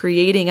with and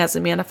creating as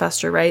a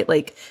manifestor, right?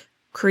 Like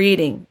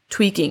creating,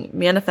 tweaking,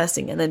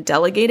 manifesting, and then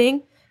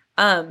delegating.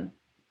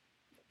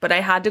 But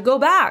I had to go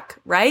back,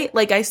 right?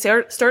 Like I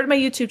started my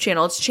YouTube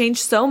channel. It's changed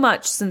so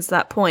much since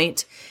that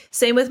point.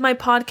 Same with my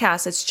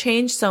podcast. It's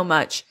changed so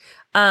much.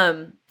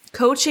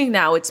 Coaching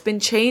now, it's been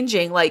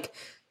changing, like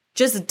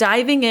just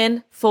diving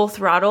in full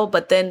throttle,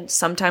 but then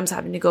sometimes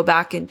having to go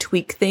back and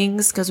tweak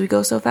things because we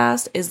go so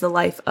fast is the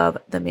life of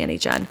the Manny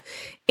Gen.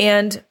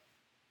 And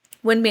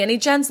when Manny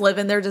Gens live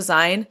in their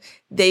design,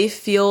 they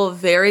feel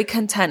very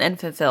content and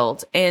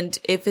fulfilled. And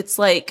if it's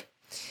like,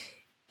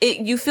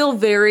 you feel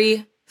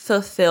very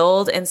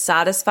fulfilled and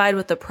satisfied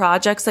with the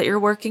projects that you're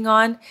working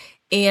on.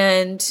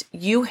 And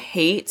you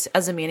hate,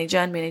 as a Manny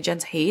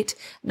Gens hate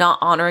not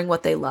honoring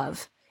what they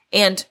love.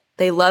 And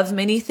they love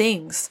many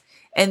things.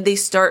 And they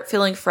start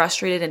feeling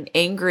frustrated and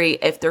angry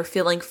if they're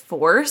feeling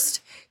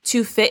forced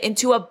to fit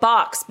into a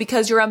box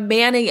because you're a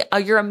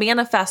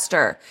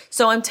manifestor.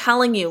 So I'm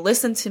telling you,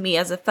 listen to me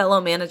as a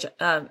fellow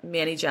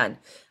Manny Gen.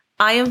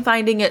 I am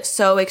finding it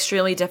so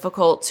extremely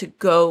difficult to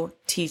go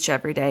teach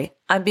every day.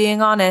 I'm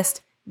being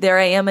honest. There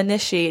I am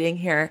initiating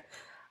here.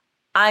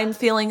 I'm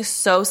feeling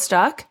so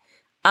stuck.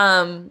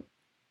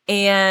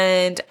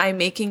 And I'm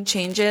making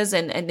changes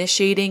and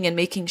initiating and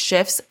making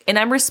shifts, and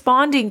I'm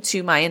responding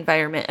to my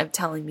environment of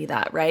telling me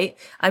that, right?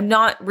 I'm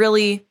not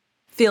really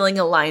feeling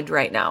aligned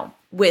right now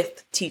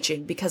with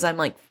teaching because I'm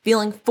like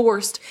feeling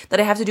forced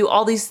that I have to do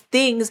all these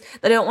things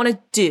that I don't want to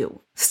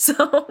do.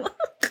 So,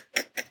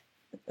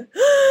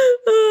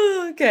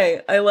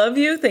 okay. I love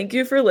you. Thank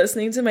you for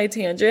listening to my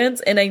tangents.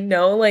 And I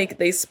know like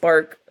they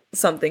spark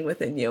something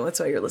within you.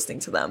 That's why you're listening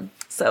to them.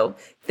 So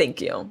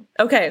thank you.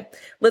 Okay,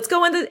 let's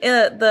go into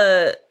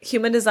the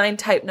human design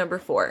type number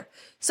 4.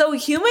 So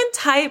human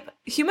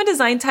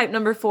design type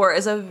number 4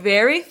 is a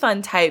very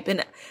fun type.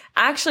 And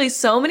actually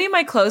so many of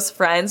my close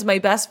friends, my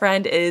best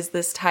friend is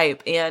this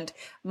type. And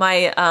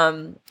my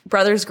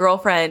brother's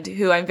girlfriend,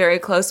 who I'm very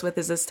close with,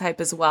 is this type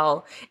as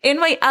well. And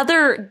my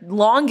other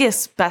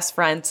longest best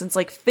friend since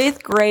like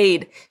 5th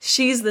grade,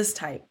 she's this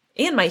type.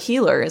 And my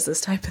healer is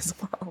this type as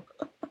well.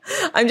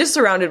 I'm just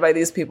surrounded by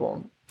these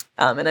people.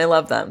 And I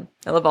love them.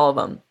 I love all of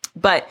them.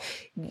 But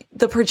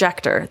the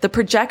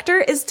projector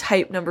is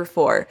type number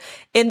 4.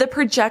 And the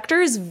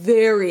projector is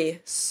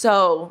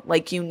so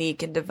like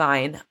unique and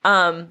divine.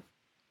 They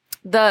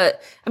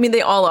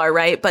all are,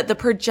 right? But the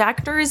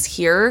projector is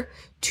here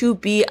to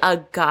be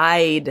a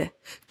guide,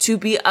 to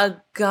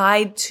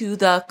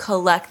the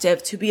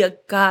collective, to be a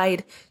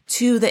guide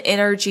to the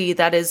energy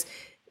that is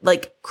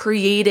like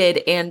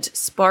created and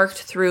sparked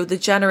through the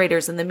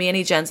generators and the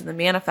Manny Gens and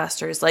the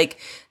manifestors. Like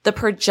the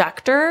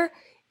projector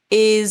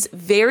is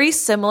very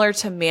similar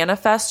to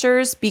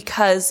manifestors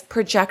because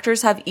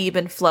projectors have ebb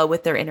and flow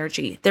with their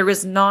energy. There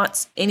is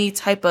not any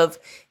type of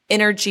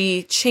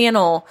energy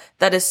channel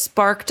that is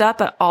sparked up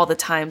at all the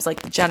times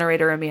like the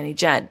generator or Manny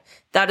Gen.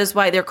 That is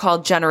why they're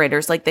called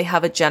generators. Like they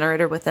have a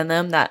generator within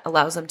them that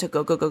allows them to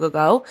go, go, go, go,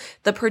 go.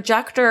 The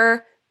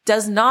projector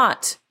does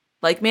not,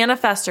 like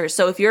manifestors.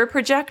 So if you're a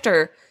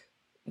projector,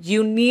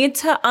 you need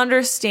to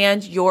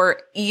understand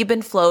your ebb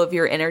and flow of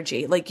your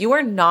energy. Like you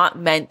are not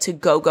meant to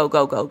go, go,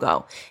 go, go,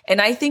 go.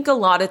 And I think a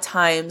lot of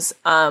times,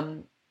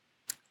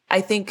 I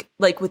think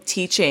like with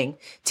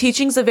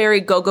teaching's a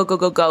very go, go, go,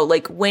 go, go.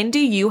 Like when do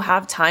you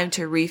have time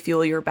to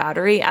refuel your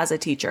battery as a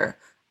teacher?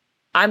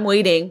 I'm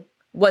waiting.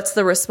 What's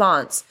the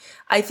response?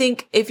 I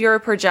think if you're a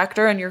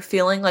projector and you're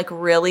feeling like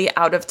really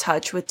out of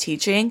touch with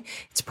teaching,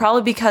 it's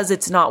probably because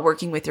it's not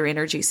working with your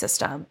energy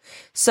system.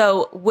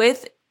 So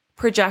with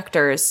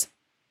projectors,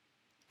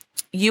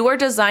 you are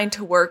designed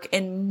to work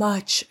in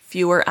much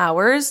fewer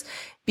hours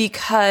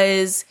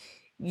because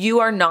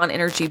you are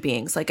non-energy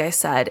beings, like I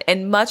said.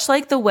 And much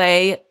like the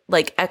way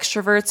like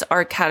extroverts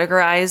are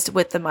categorized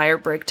with the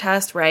Myers-Briggs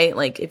test, right?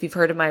 Like if you've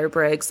heard of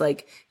Myers-Briggs,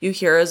 like you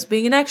hear as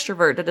being an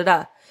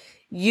extrovert,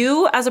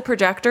 You as a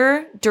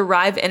projector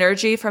derive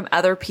energy from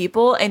other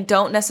people and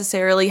don't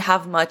necessarily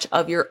have much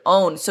of your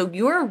own. So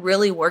you're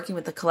really working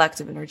with the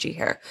collective energy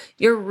here.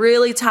 You're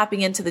really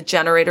tapping into the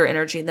generator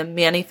energy, the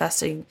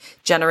manifesting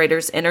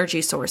generators'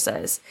 energy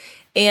sources.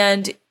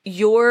 And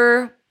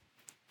you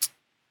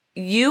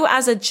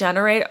as a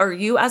generator or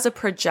you as a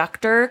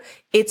projector,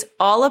 it's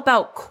all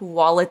about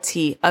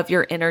quality of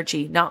your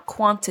energy, not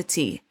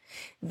quantity.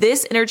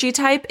 This energy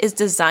type is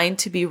designed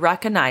to be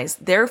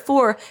recognized.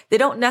 Therefore, they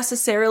don't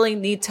necessarily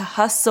need to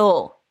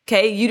hustle.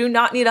 Okay. You do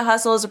not need to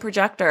hustle as a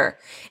projector,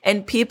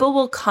 and people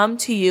will come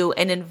to you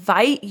and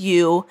invite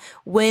you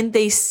when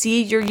they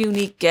see your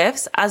unique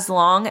gifts, as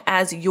long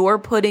as you're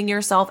putting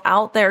yourself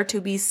out there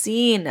to be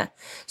seen.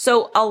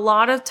 So a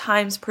lot of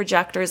times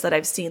projectors that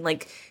I've seen,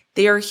 like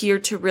they are here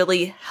to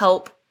really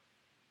help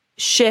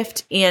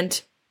shift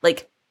and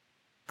like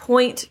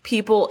point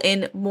people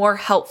in more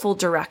helpful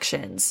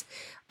directions.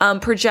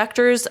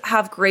 Projectors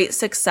have great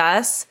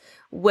success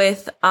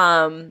with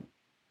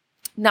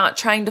not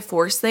trying to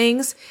force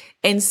things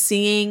and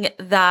seeing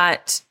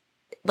that,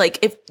 like,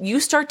 if you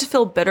start to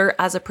feel bitter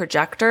as a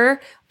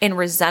projector and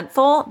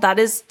resentful, that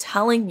is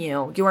telling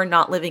you you are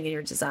not living in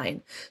your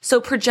design. So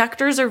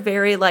projectors are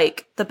very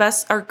like the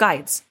best are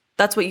guides.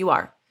 That's what you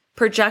are.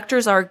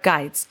 Projectors are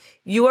guides.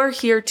 You are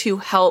here to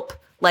help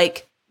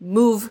like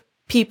move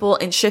people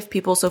and shift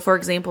people. So for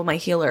example, my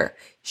healer,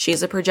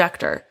 she's a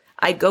projector.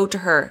 I go to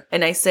her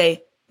and I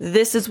say,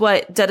 this is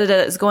what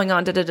is going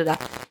on.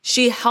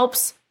 She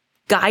helps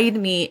guide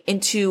me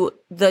into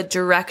the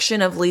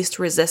direction of least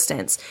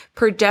resistance.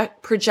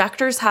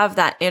 Projectors have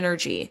that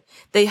energy.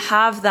 They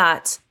have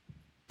that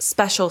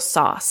special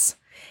sauce.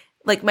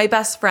 Like my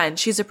best friend,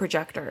 she's a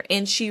projector,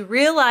 and she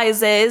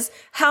realizes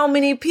how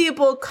many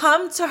people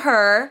come to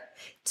her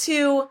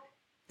to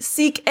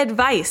seek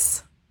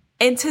advice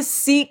and to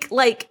seek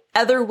like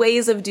other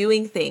ways of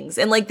doing things.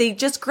 And like, they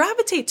just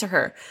gravitate to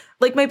her.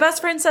 Like my best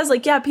friend says,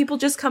 like, yeah, people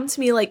just come to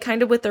me like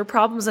kind of with their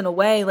problems in a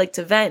way, like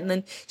to vent. And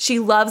then she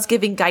loves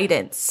giving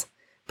guidance.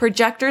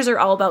 Projectors are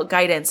all about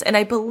guidance. And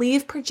I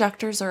believe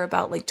projectors are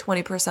about like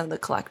 20% of the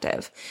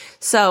collective.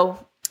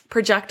 So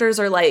projectors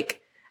are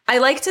like, I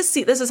like to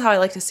see, this is how I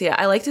like to see it.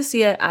 I like to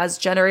see it as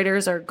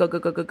generators are go, go,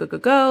 go, go, go, go,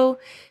 go.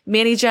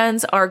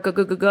 Mani-gens are go,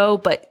 go, go, go,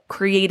 but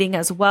creating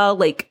as well,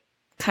 like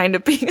kind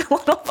of being a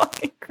little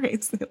fucking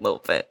crazy a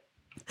little bit.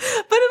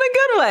 But in a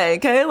good way,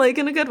 okay? Like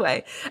in a good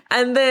way.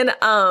 And then,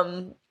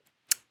 and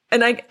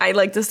I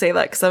like to say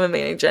that because I'm a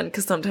Mani-gen,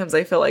 because sometimes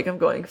I feel like I'm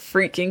going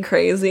freaking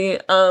crazy,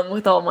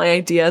 with all my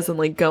ideas and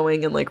like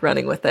going and like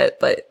running with it.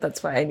 But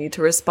that's why I need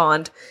to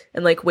respond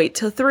and like wait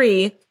till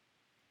 3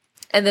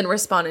 and then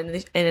respond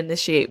and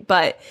initiate.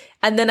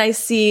 And then I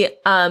see,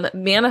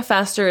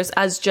 manifestors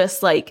as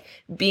just like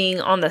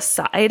being on the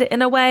side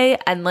in a way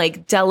and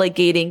like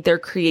delegating their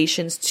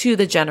creations to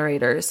the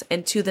generators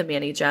and to the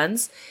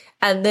Mani-gens.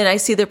 And then I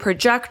see the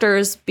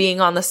projectors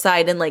being on the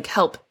side and like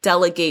help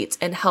delegate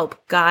and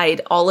help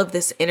guide all of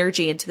this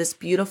energy into this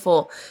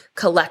beautiful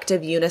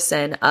collective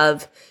unison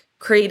of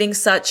creating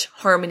such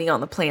harmony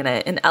on the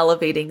planet and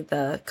elevating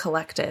the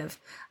collective,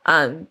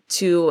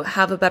 to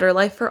have a better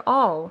life for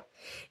all.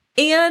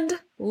 And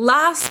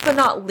last but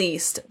not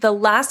least, the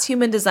last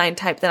human design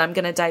type that I'm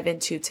going to dive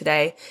into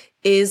today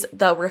is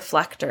the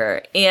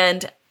reflector.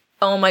 And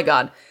oh my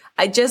God,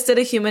 I just did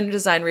a human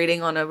design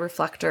reading on a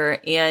reflector,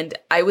 and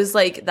I was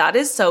like, that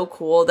is so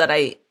cool that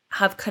I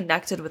have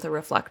connected with a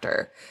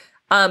reflector,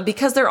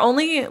 because they're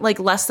only like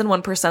less than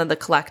 1% of the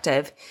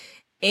collective.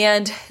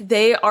 And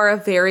they are a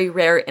very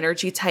rare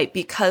energy type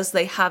because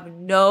they have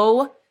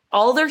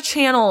all their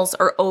channels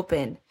are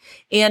open.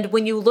 And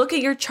when you look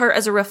at your chart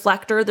as a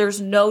reflector, there's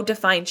no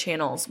defined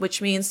channels,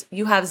 which means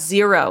you have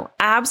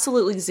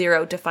absolutely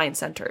zero defined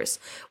centers,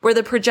 where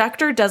the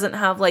projector doesn't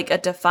have like a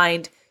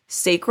defined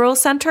sacral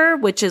center,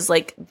 which is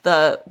like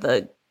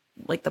the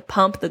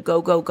pump, the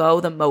go, go, go,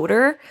 the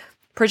motor.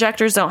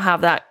 Projectors don't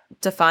have that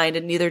defined,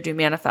 and neither do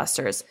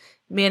manifestors.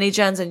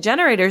 Mani-gens and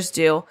generators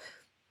do.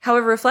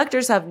 However,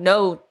 reflectors have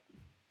no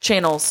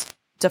channels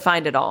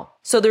defined at all.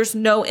 So there's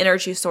no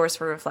energy source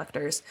for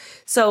reflectors.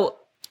 So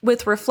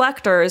with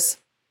reflectors,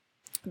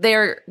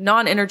 they're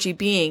non-energy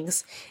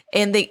beings,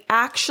 and they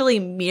actually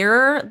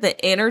mirror the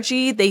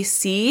energy they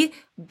see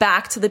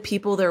back to the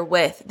people they're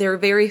with. They're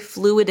very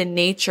fluid in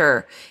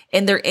nature,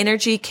 and their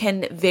energy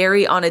can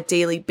vary on a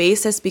daily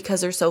basis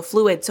because they're so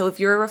fluid. So if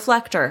you're a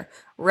reflector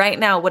right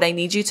now, what I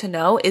need you to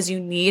know is you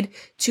need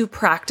to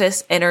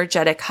practice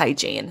energetic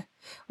hygiene,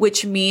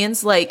 which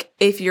means like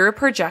if you're a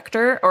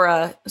projector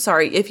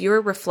if you're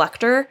a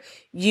reflector,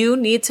 you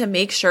need to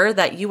make sure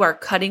that you are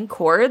cutting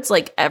cords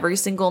like every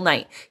single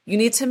night. You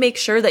need to make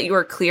sure that you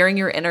are clearing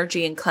your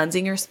energy and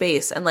cleansing your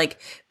space and like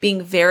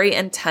being very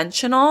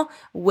intentional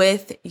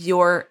with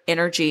your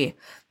energy.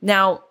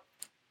 Now,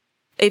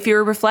 if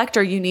you're a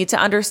reflector, you need to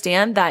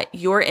understand that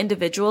your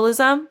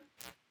individualism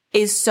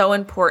is so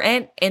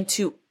important and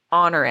to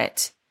honor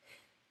it.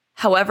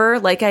 However,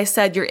 like I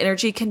said, your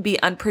energy can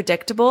be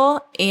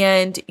unpredictable,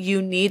 and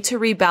you need to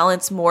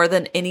rebalance more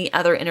than any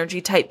other energy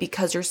type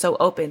because you're so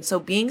open. So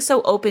being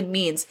so open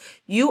means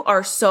you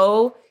are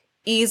so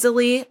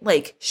easily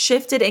like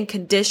shifted and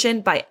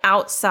conditioned by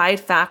outside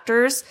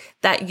factors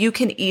that you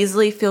can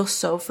easily feel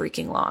so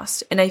freaking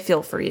lost. And I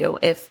feel for you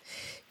if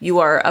you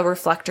are a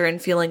reflector and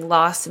feeling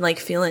lost and like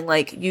feeling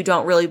like you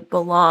don't really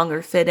belong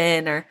or fit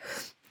in or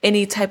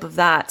any type of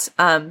that.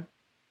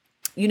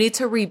 You need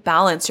to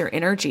rebalance your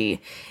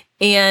energy.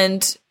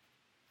 And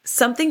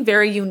something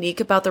very unique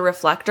about the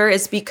reflector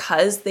is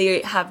because they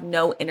have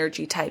no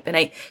energy type. And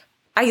I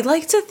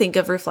like to think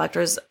of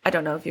reflectors, I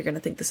don't know if you're going to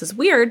think this is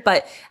weird,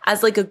 but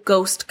as like a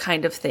ghost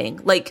kind of thing,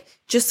 like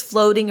just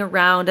floating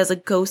around as a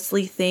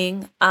ghostly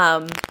thing.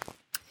 And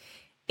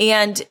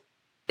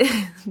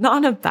not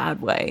in a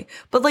bad way,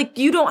 but like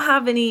you don't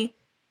have any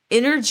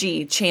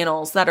energy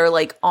channels that are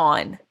like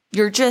on.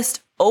 You're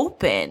just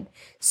open.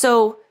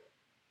 So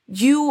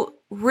you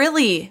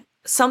really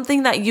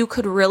something that you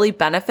could really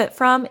benefit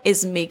from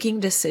is making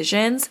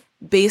decisions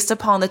based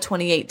upon the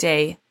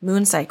 28-day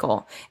moon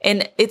cycle.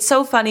 And it's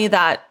so funny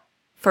that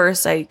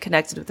first I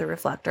connected with the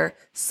reflector.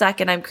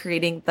 Second, I'm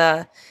creating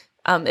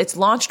it's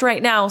launched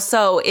right now.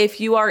 So if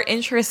you are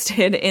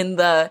interested in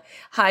the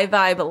High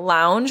Vibe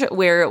Lounge,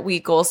 where we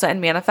goal set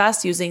and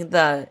manifest using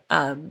the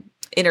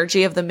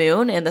energy of the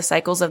moon and the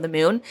cycles of the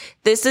moon,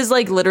 this is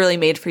like literally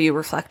made for you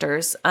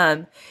reflectors.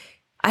 I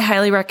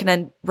highly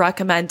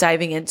recommend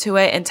diving into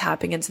it and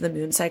tapping into the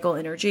moon cycle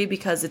energy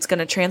because it's going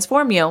to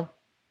transform you.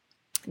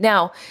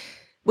 Now,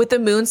 with the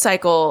moon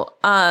cycle,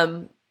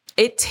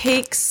 it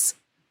takes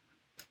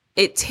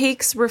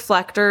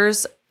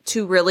reflectors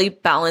to really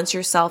balance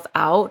yourself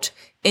out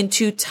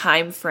into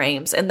time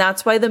frames. And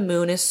that's why the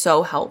moon is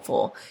so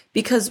helpful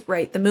because,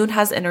 right, the moon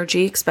has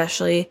energy,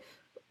 especially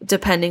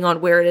depending on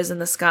where it is in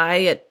the sky.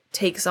 It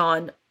takes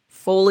on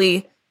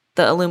fully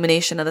the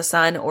illumination of the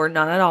sun or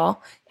none at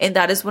all. And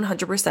that is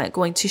 100%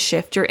 going to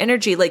shift your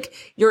energy. Like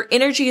your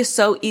energy is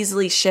so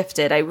easily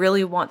shifted. I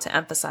really want to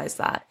emphasize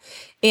that.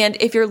 And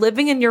if you're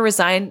living in your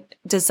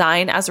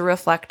design as a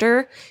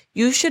reflector,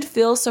 you should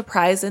feel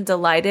surprised and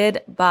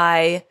delighted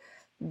by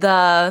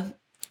the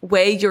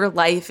way your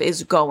life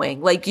is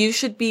going. Like you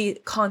should be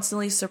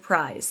constantly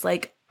surprised.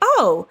 Like,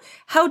 oh,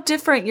 how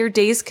different your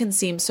days can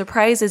seem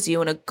surprises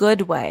you in a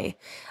good way.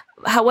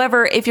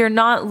 However, if you're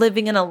not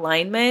living in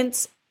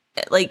alignment,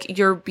 like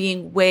you're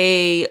being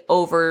way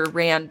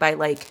overran by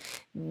like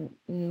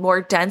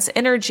more dense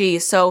energy.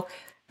 So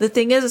the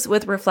thing is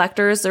with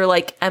reflectors, they're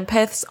like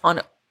empaths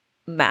on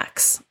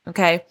max.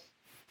 Okay.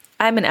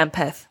 I'm an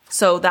empath.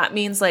 So that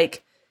means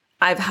like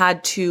I've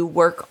had to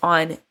work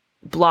on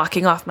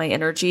blocking off my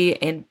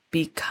energy and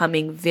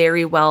becoming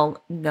very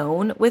well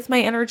known with my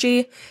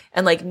energy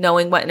and like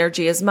knowing what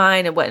energy is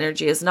mine and what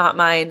energy is not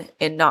mine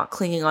and not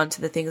clinging on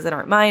to the things that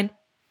aren't mine.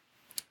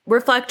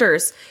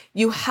 Reflectors,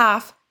 you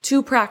have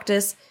to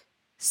practice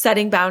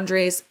setting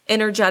boundaries,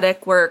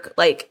 energetic work,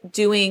 like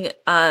doing,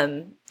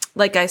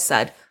 like I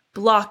said,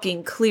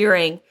 blocking,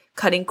 clearing,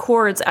 cutting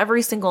cords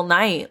every single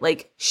night,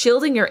 like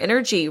shielding your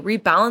energy,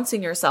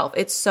 rebalancing yourself.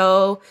 It's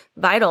so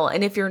vital.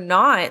 And if you're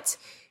not,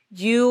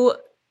 you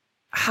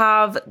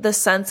have the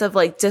sense of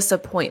like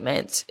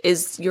disappointment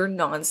is your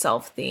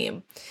non-self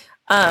theme.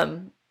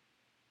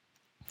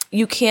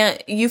 You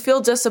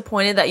feel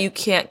disappointed that you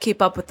can't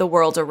keep up with the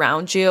world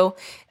around you.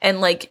 And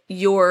like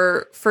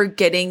you're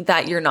forgetting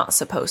that you're not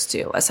supposed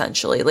to,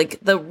 essentially. Like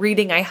the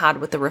reading I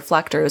had with the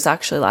reflector was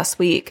actually last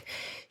week.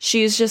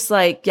 She's just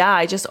like, yeah,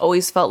 I just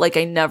always felt like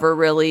I never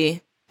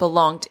really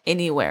belonged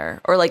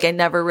anywhere, or like I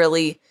never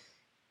really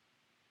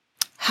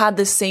had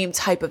the same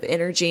type of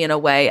energy in a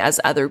way as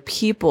other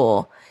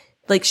people.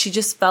 Like she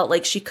just felt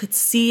like she could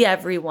see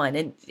everyone.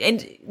 And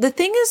the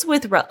thing is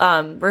with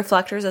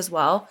reflectors as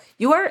well,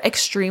 you are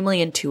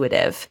extremely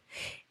intuitive,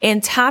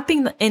 and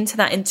tapping into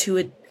that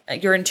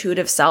your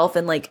intuitive self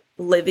and like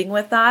living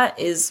with that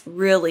is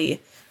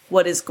really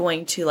what is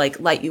going to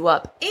like light you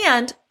up.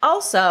 And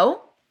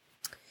also,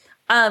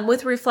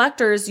 with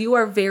reflectors, you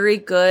are very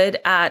good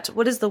at,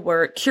 what is the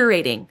word?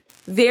 Curating.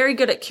 Very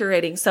good at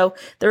curating. So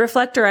the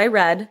reflector I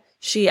read,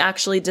 she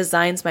actually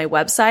designs my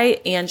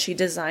website, and she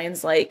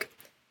designs like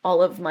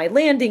all of my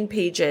landing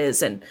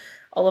pages and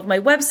all of my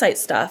website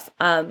stuff.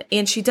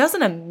 And she does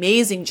an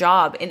amazing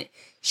job. And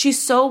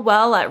she's so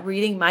well at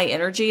reading my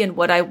energy and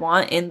what I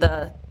want in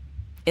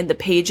the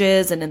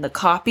pages and in the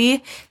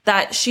copy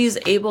that she's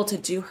able to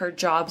do her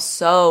job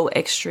so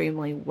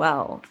extremely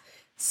well.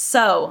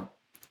 So,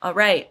 all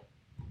right.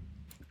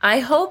 I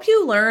hope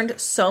you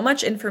learned so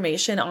much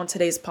information on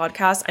today's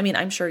podcast. I mean,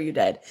 I'm sure you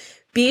did.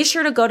 Be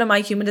sure to go to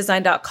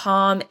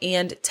myhumandesign.com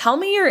and tell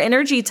me your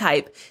energy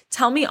type.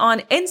 Tell me on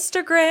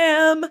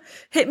Instagram.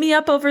 Hit me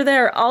up over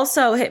there.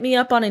 Also, hit me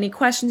up on any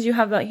questions you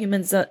have about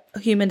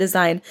human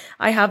design.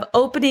 I have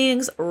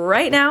openings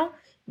right now.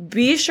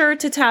 Be sure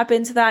to tap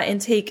into that and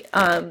take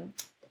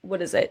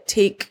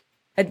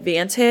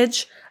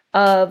advantage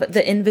of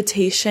the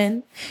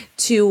invitation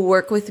to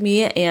work with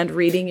me and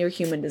reading your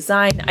human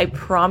design. I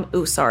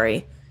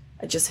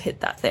just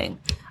hit that thing.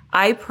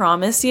 I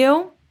promise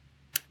you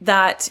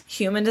that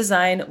human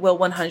design will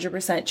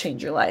 100%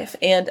 change your life.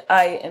 And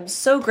I am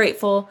so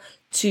grateful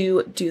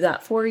to do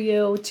that for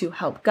you, to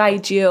help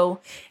guide you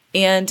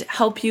and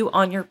help you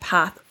on your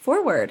path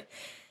forward.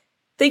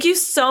 Thank you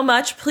so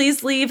much.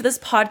 Please leave this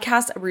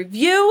podcast a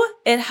review.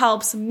 It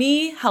helps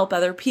me help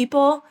other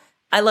people.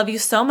 I love you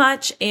so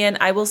much, and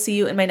I will see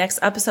you in my next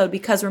episode,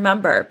 because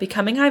remember,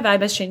 becoming high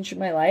vibe has changed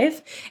my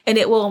life, and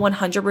it will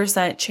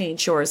 100%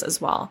 change yours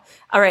as well.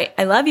 All right.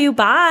 I love you.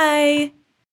 Bye.